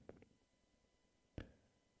 years,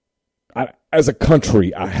 as a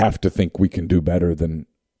country, I have to think we can do better than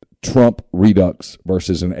Trump redux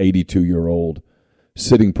versus an 82-year-old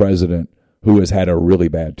sitting president who has had a really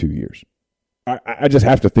bad 2 years. I just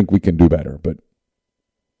have to think we can do better, but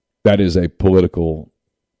that is a political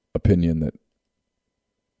opinion that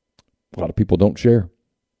a lot of people don't share.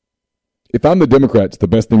 If I'm the Democrats, the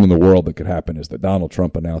best thing in the world that could happen is that Donald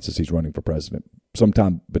Trump announces he's running for president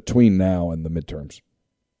sometime between now and the midterms.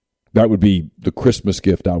 That would be the Christmas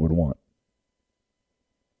gift I would want.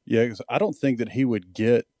 Yeah, because I don't think that he would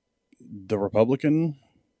get the Republican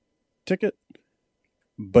ticket,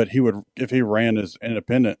 but he would, if he ran as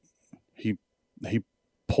independent, he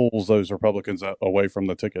pulls those Republicans away from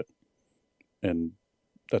the ticket, and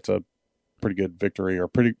that's a pretty good victory, or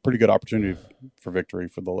pretty good opportunity for victory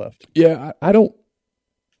for the left. Yeah, I'd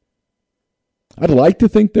like to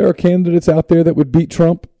think there are candidates out there that would beat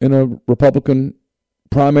Trump in a Republican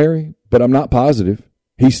primary, but I'm not positive.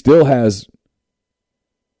 He still has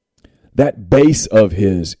that base of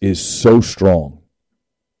his is so strong.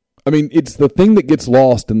 I mean, it's the thing that gets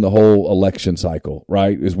lost in the whole election cycle,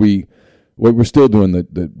 right? Is we're still doing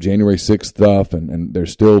the January 6th stuff, and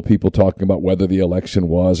there's still people talking about whether the election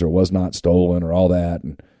was or was not stolen or all that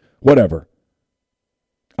and whatever.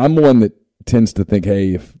 I'm one that tends to think,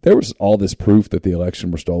 hey, if there was all this proof that the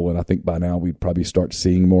election was stolen, I think by now we'd probably start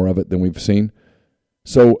seeing more of it than we've seen.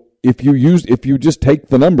 So if you just take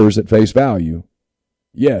the numbers at face value,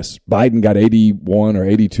 yes, Biden got 81 or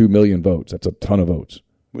 82 million votes. That's a ton of votes.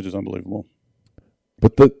 Which is unbelievable.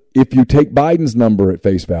 But if you take Biden's number at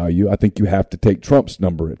face value, I think you have to take Trump's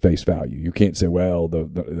number at face value. You can't say, well, the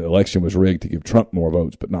election was rigged to give Trump more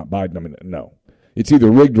votes, but not Biden. I mean, no. It's either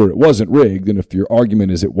rigged or it wasn't rigged, and if your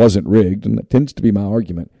argument is it wasn't rigged, and that tends to be my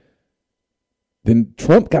argument, then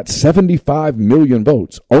Trump got 75 million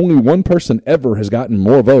votes. Only one person ever has gotten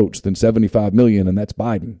more votes than 75 million, and that's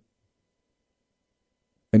Biden.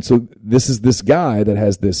 And so this is this guy that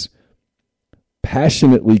has this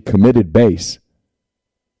passionately committed base.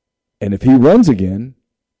 And if he runs again,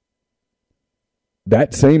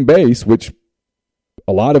 that same base, which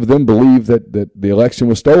a lot of them believe that the election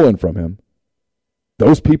was stolen from him,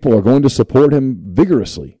 those people are going to support him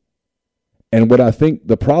vigorously. And what I think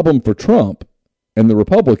the problem for Trump and the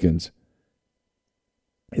Republicans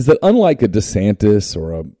is that unlike a DeSantis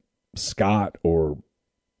or a Scott or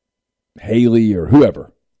Haley or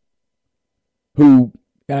whoever, who,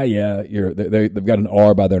 they've got an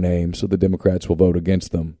R by their name, so the Democrats will vote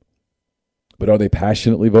against them. But are they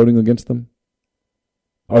passionately voting against them?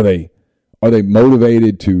 Are they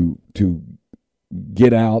motivated to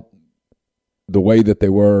get out the way that they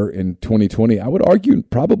were in 2020? I would argue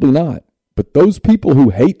probably not. But those people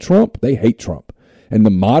who hate Trump, they hate Trump. And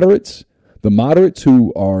the moderates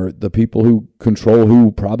who are the people who control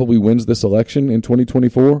who probably wins this election in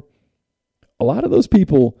 2024, a lot of those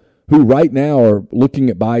people who right now are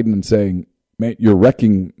looking at Biden and saying, man, you're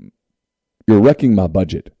wrecking my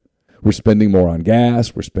budget. We're spending more on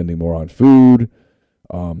gas. We're spending more on food.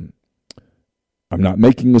 I'm not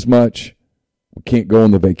making as much. We can't go on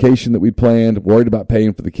the vacation that we planned. Worried about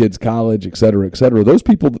paying for the kids' college, et cetera, et cetera. Those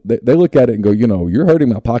people, they look at it and go, you're hurting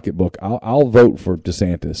my pocketbook. I'll vote for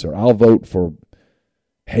DeSantis, or I'll vote for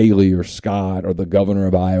Haley or Scott or the governor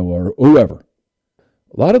of Iowa or whoever.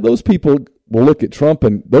 A lot of those people will look at Trump,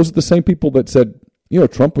 and those are the same people that said,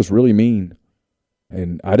 Trump was really mean,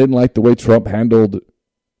 and I didn't like the way Trump handled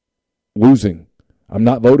losing. I'm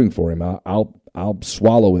not voting for him. I'll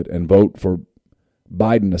swallow it and vote for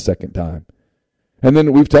Biden a second time. And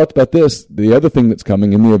then we've talked about this. The other thing that's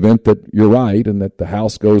coming in the event that you're right and that the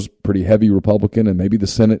House goes pretty heavy Republican and maybe the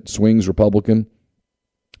Senate swings Republican,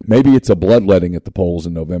 maybe it's a bloodletting at the polls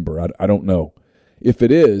in November. I don't know. If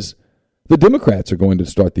it is, the Democrats are going to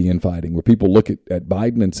start the infighting where people look at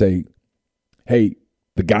Biden and say, hey,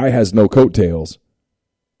 the guy has no coattails.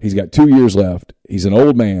 He's got 2 years left. He's an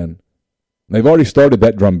old man. They've already started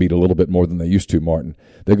that drumbeat a little bit more than they used to, Martin.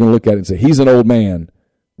 They're going to look at it and say, he's an old man.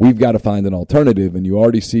 We've got to find an alternative. And you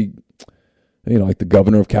already see, like the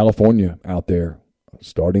governor of California out there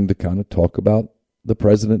starting to kind of talk about the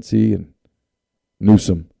presidency, and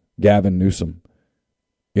Gavin Newsom.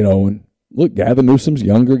 And look, Gavin Newsom's a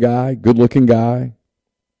younger guy, good-looking guy.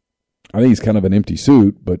 I think he's kind of an empty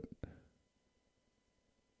suit, but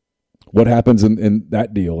what happens in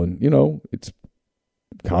that deal? And, it's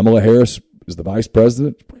Kamala Harris is the vice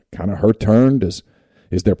president, kind of her turn.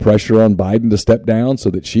 Is there pressure on Biden to step down so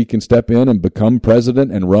that she can step in and become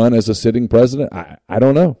president and run as a sitting president? I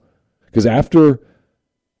don't know. Because I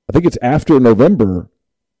think it's after November,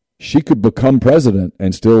 she could become president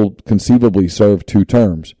and still conceivably serve 2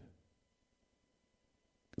 terms.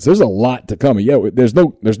 So there's a lot to come. Yeah, there's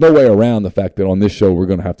no way around the fact that on this show we're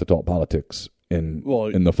going to have to talk politics in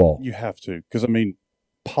the fall. You have to, because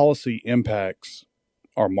policy impacts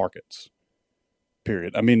our markets.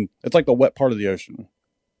 Period. It's like the wet part of the ocean.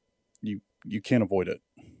 You can't avoid it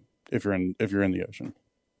if you're in the ocean.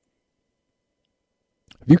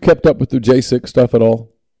 Have you kept up with the J6 stuff at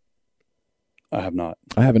all? I have not.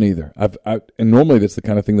 I haven't either. And normally that's the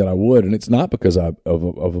kind of thing that I would, and it's not because of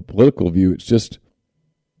a political view. It's just,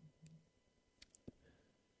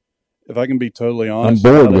 if I can be totally honest,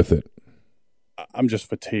 I'm bored with it. I'm just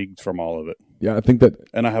fatigued from all of it. Yeah, I think that,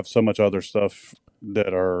 and I have so much other stuff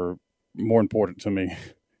that are more important to me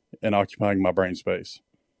and occupying my brain space.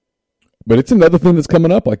 But it's another thing that's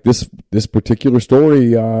coming up, like this particular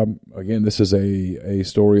story. Again, this is a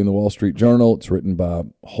story in the Wall Street Journal. It's written by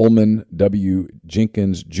Holman W.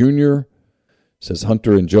 Jenkins Jr. It says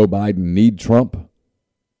Hunter and Joe Biden need Trump.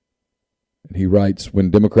 And he writes,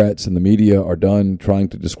 when Democrats and the media are done trying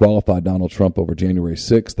to disqualify Donald Trump over January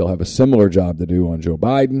 6th, they'll have a similar job to do on Joe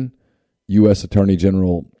Biden. U.S. Attorney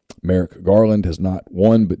General Merrick Garland has not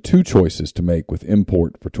one but 2 choices to make with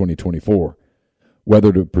import for 2024.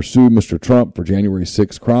 Whether to pursue Mr. Trump for January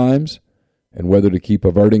 6 crimes, and whether to keep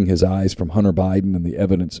averting his eyes from Hunter Biden and the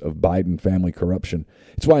evidence of Biden family corruption.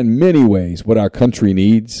 It's why in many ways what our country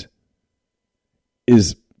needs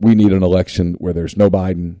is we need an election where there's no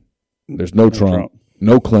Biden, there's no Trump,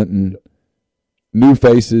 no Clinton, new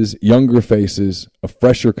faces, younger faces, a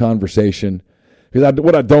fresher conversation. Because I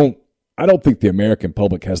don't think the American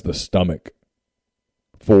public has the stomach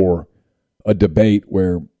for a debate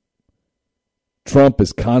where Trump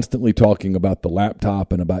is constantly talking about the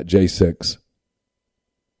laptop and about J6.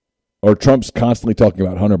 Or Trump's constantly talking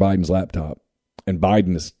about Hunter Biden's laptop, and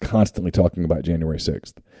Biden is constantly talking about January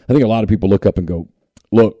 6th. I think a lot of people look up and go,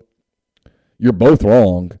 look, you're both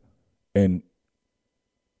wrong, and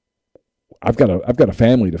I've got a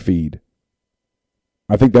family to feed.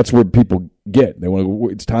 I think that's where people get. They want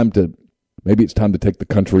to, maybe it's time to take the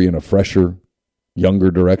country in a fresher, younger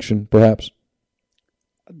direction, perhaps.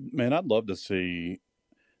 Man, I'd love to see,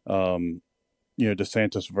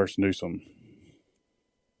 DeSantis versus Newsom.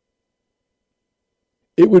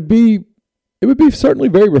 It would be certainly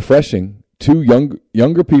very refreshing. 2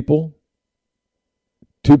 younger people,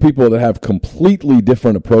 2 people that have completely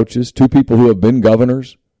different approaches, 2 people who have been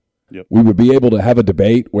governors. Yep. We would be able to have a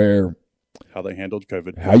debate where how they handled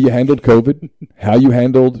COVID, how you handled COVID, how you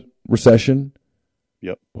handled recession.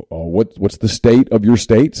 Yep. What's the state of your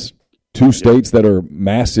states? 2 states that are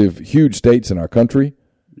massive, huge states in our country.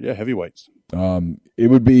 Yeah, heavyweights. It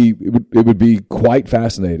would be quite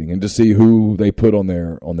fascinating, and to see who they put on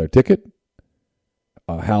their ticket,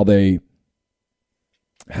 how they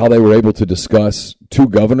were able to discuss 2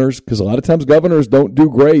 governors, because a lot of times governors don't do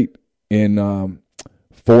great in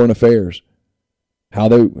foreign affairs.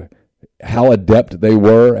 How adept they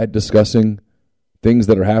were at discussing things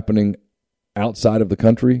that are happening outside of the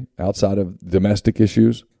country, outside of domestic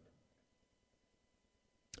issues.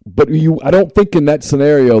 But I don't think in that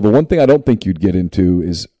scenario, the one thing I don't think you'd get into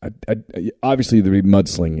is, obviously there'd be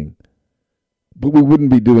mudslinging, but we wouldn't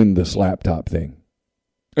be doing this laptop thing.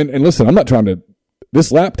 And listen, I'm not trying to,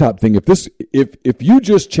 this laptop thing, if you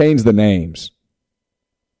just change the names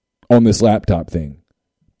on this laptop thing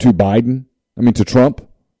to to Trump,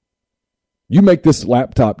 you make this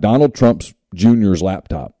laptop Donald Trump Jr.'s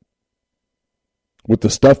laptop with the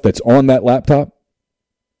stuff that's on that laptop,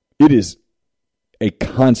 it is a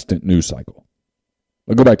constant news cycle.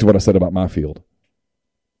 I'll go back to what I said about my field.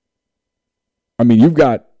 You've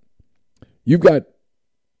got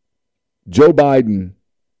Joe Biden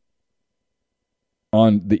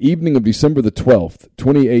on the evening of December the 12th,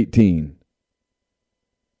 2018.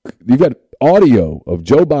 You've got audio of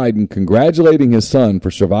Joe Biden congratulating his son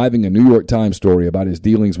for surviving a New York Times story about his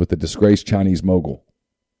dealings with the disgraced Chinese mogul.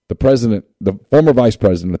 the former vice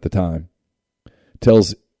president at the time,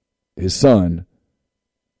 tells his son,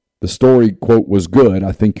 the story, quote, was good.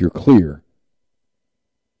 I think you're clear.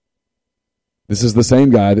 This is the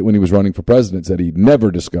same guy that when he was running for president said he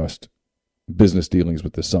never discussed business dealings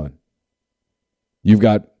with his son. You've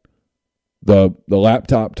got the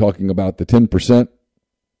laptop talking about the 10%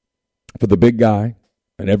 for the big guy,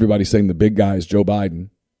 and everybody's saying the big guy is Joe Biden.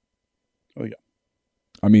 Oh, yeah.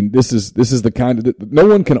 I mean, this is the kind of, no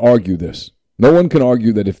one can argue this. No one can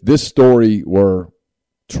argue that if this story were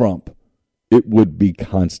Trump, it would be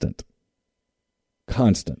constant.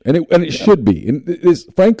 Constant. And it should be. And it is,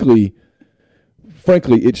 frankly,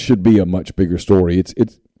 it should be a much bigger story.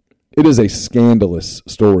 It is a scandalous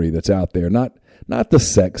story that's out there. Not the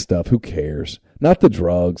sex stuff, who cares? Not the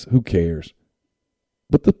drugs, who cares?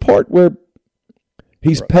 But the part where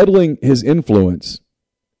he's peddling his influence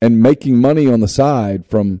and making money on the side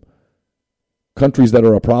from countries that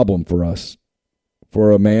are a problem for us,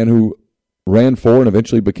 for a man who ran for and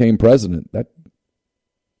eventually became president, that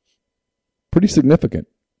pretty significant.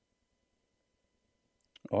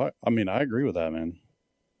 Oh, I mean, I agree with that, man.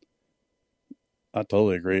 I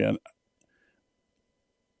totally agree. And,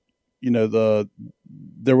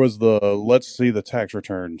 there was the let's see the tax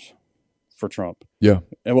returns for Trump. Yeah.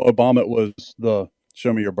 And Obama was the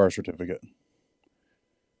show me your birth certificate.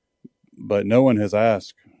 But no one has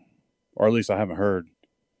asked, or at least I haven't heard,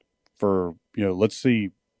 for, let's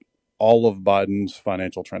see all of Biden's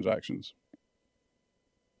financial transactions.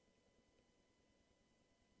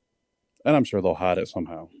 And I'm sure they'll hide it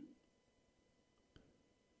somehow.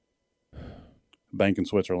 Bank in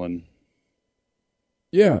Switzerland.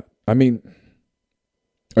 Yeah. I mean,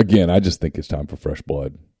 again, I just think it's time for fresh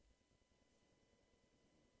blood.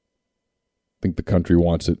 I think the country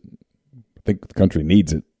wants it. I think the country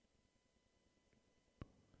needs it.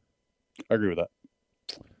 I agree with that.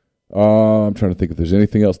 I'm trying to think if there's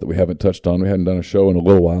anything else that we haven't touched on. We hadn't done a show in a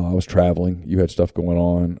little while. I was traveling. You had stuff going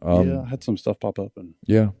on. Yeah, I had some stuff pop up.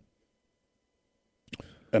 Yeah.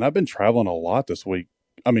 And I've been traveling a lot this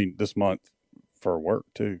month for work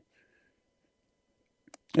too.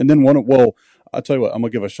 And then I'll tell you what, I'm going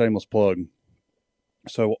to give a shameless plug.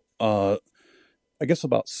 So, I guess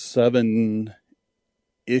about 7-ish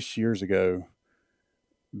years ago,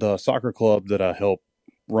 the soccer club that I helped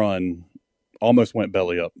run almost went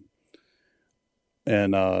belly up.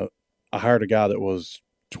 And I hired a guy that was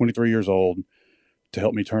 23 years old to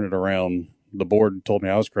help me turn it around. The board told me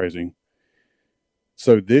I was crazy.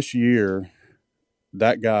 So this year,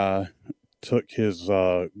 that guy took his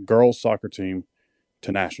girls soccer team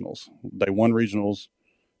to nationals. They won regionals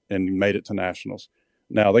and made it to nationals.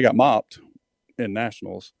 Now, they got mopped in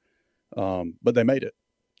nationals, but they made it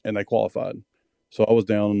and they qualified. So I was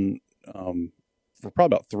down for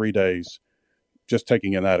probably about 3 days just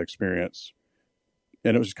taking in that experience.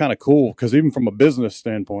 And it was kind of cool because even from a business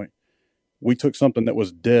standpoint, we took something that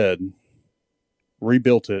was dead,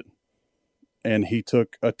 rebuilt it, and he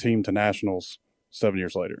took a team to nationals 7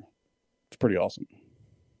 years later. It's pretty awesome.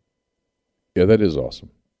 Yeah, that is awesome.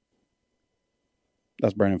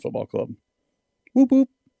 That's Brandon Football Club. Whoop, whoop.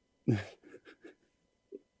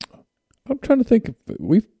 I'm trying to think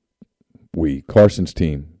if Carson's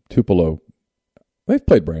team, Tupelo, they've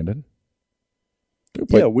played Brandon. We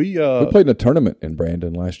played in a tournament in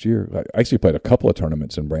Brandon last year. I actually played a couple of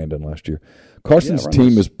tournaments in Brandon last year. Carson's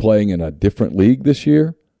team is playing in a different league this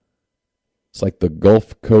year. It's like the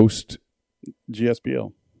Gulf Coast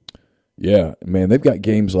GSBL. Yeah, man, they've got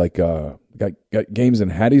games like got games in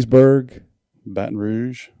Hattiesburg, Baton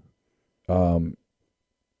Rouge. Some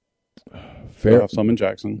in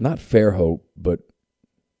Jackson. Not Fairhope, but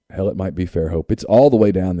hell, it might be Fairhope. It's all the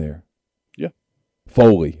way down there. Yeah.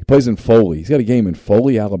 Foley. He plays in Foley. He's got a game in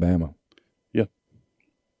Foley, Alabama. Yeah.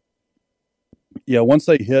 Yeah, once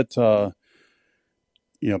they hit about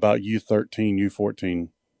U13, U14,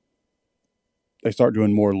 they start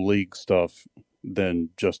doing more league stuff than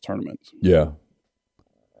just tournaments. Yeah.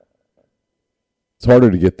 It's harder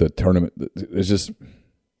to get the tournament. It's just,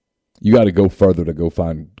 you got to go further to go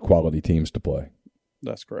find quality teams to play.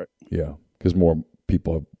 That's correct. Yeah, because more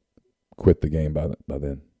people have quit the game by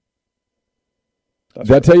then.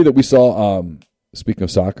 Did I tell you that we saw, speaking of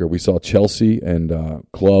soccer, we saw Chelsea and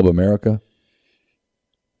Club America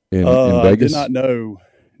in Vegas? I did not know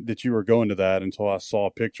that you were going to that until I saw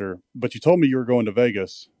a picture. But you told me you were going to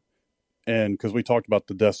Vegas, and because we talked about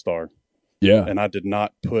the Death Star. Yeah. And I did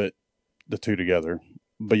not put the two together.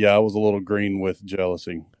 But yeah, I was a little green with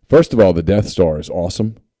jealousy. First of all, the Death Star is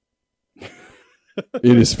awesome.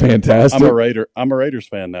 It is fantastic. I'm a Raiders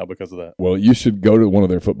fan now because of that. Well, you should go to one of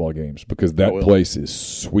their football games because that place is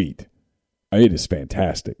sweet. It is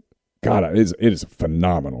fantastic. God, it is a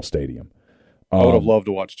phenomenal stadium. I would have loved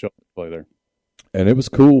to watch Chelsea play there. And it was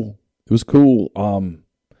cool. It was cool.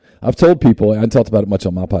 I've told people, I haven't talked about it much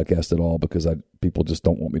on my podcast at all because people just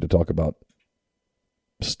don't want me to talk about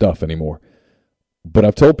stuff anymore. But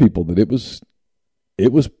I've told people that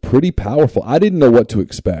it was pretty powerful. I didn't know what to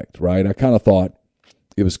expect, right? I kind of thought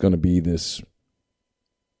it was going to be this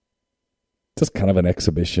just kind of an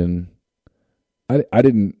exhibition. I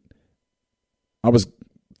was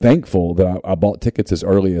thankful that I bought tickets as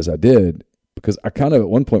early as I did because I kind of at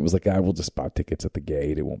one point was like, I will just buy tickets at the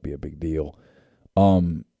gate. It won't be a big deal.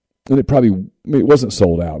 And it wasn't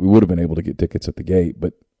sold out. We would have been able to get tickets at the gate,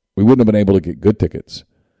 but we wouldn't have been able to get good tickets.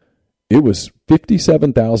 It was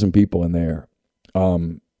 57,000 people in there.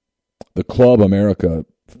 The Club America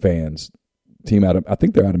fans, team I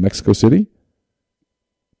think they're out of Mexico City.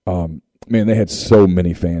 Man, they had so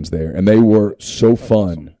many fans there, and they were so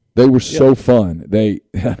fun. They were so fun. They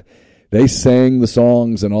sang the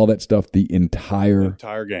songs and all that stuff the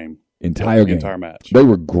entire game. Entire match. They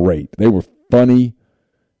were great. They were funny,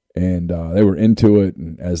 and they were into it.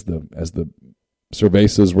 And as the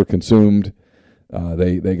cervezas were consumed,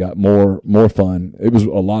 they got more fun. It was a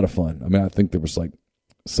lot of fun. I mean, I think there was like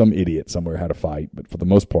some idiot somewhere had a fight, but for the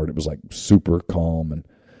most part, it was like super calm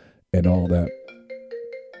and all that.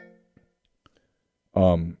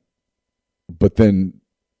 But then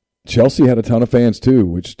Chelsea had a ton of fans too,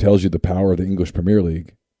 which tells you the power of the English Premier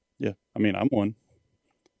League. Yeah, I mean, I'm one.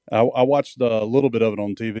 I watched a little bit of it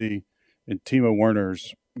on TV, and Timo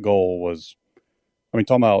Werner's goal was, I mean,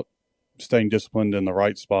 talking about staying disciplined in the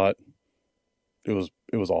right spot. It was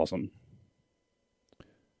awesome.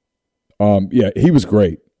 Yeah, he was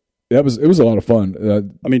great. It was a lot of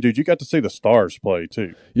fun. I mean, dude, you got to see the Stars play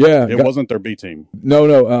too. Yeah, it wasn't their B team.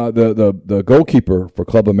 No. The goalkeeper for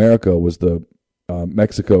Club America was the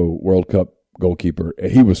Mexico World Cup goalkeeper.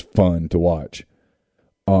 He was fun to watch.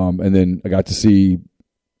 And then I got to see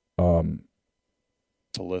Pulisic.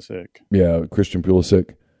 Yeah, Christian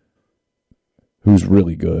Pulisic, who's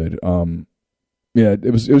really good. Yeah,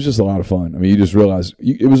 it was just a lot of fun. I mean, you just realize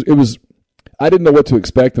it was. I didn't know what to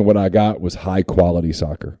expect, and what I got was high quality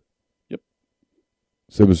soccer. Yep.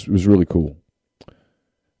 So it was really cool.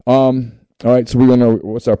 All right, so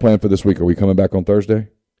what's our plan for this week? Are we coming back on Thursday?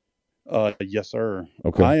 Yes, sir.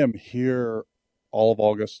 Okay. I am here all of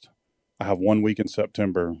August. I have 1 week in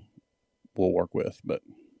September we'll work with, but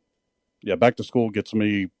yeah, back to school gets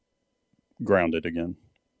me grounded again.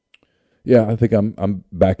 Yeah, I think I'm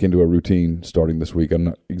back into a routine starting this week. I'm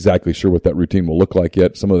not exactly sure what that routine will look like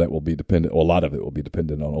yet. Some of that will be dependent, well, a lot of it will be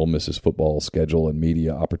dependent on Ole Miss's football schedule and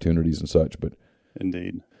media opportunities and such. But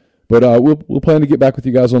indeed. But we'll plan to get back with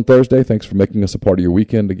you guys on Thursday. Thanks for making us a part of your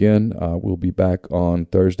weekend again. We'll be back on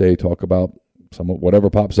Thursday, talk about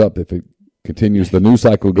whatever pops up. If it continues, the news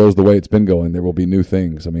cycle goes the way it's been going, there will be new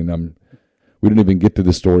things. I mean, we didn't even get to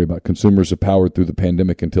this story about consumers have powered through the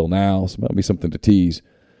pandemic until now, so that'll be something to tease.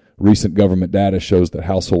 Recent government data shows that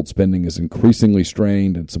household spending is increasingly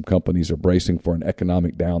strained, and some companies are bracing for an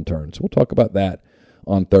economic downturn. So we'll talk about that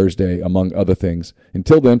on Thursday, among other things.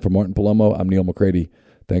 Until then, for Martin Palomo, I'm Neil McCready.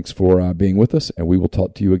 Thanks for being with us, and we will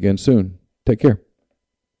talk to you again soon. Take care.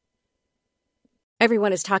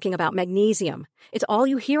 Everyone is talking about magnesium. It's all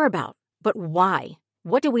you hear about. But why?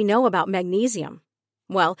 What do we know about magnesium?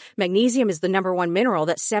 Well, magnesium is the number one mineral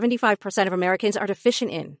that 75% of Americans are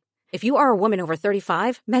deficient in. If you are a woman over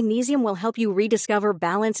 35, magnesium will help you rediscover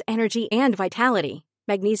balance, energy, and vitality.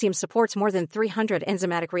 Magnesium supports more than 300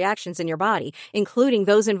 enzymatic reactions in your body, including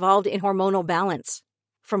those involved in hormonal balance.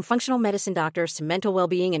 From functional medicine doctors to mental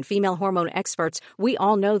well-being and female hormone experts, we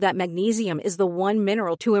all know that magnesium is the one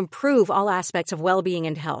mineral to improve all aspects of well-being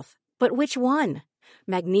and health. But which one?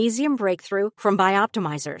 Magnesium Breakthrough from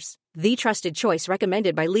Bioptimizers, the trusted choice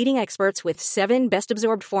recommended by leading experts with 7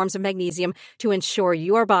 best-absorbed forms of magnesium to ensure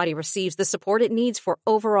your body receives the support it needs for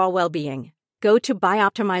overall well-being. Go to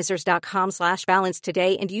bioptimizers.com/balance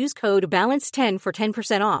today and use code BALANCE10 for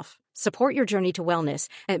 10% off. Support your journey to wellness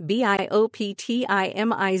at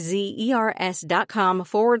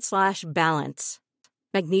bioptimizers.com/balance.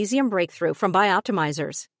 Magnesium Breakthrough from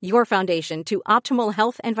Bioptimizers, your foundation to optimal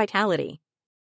health and vitality.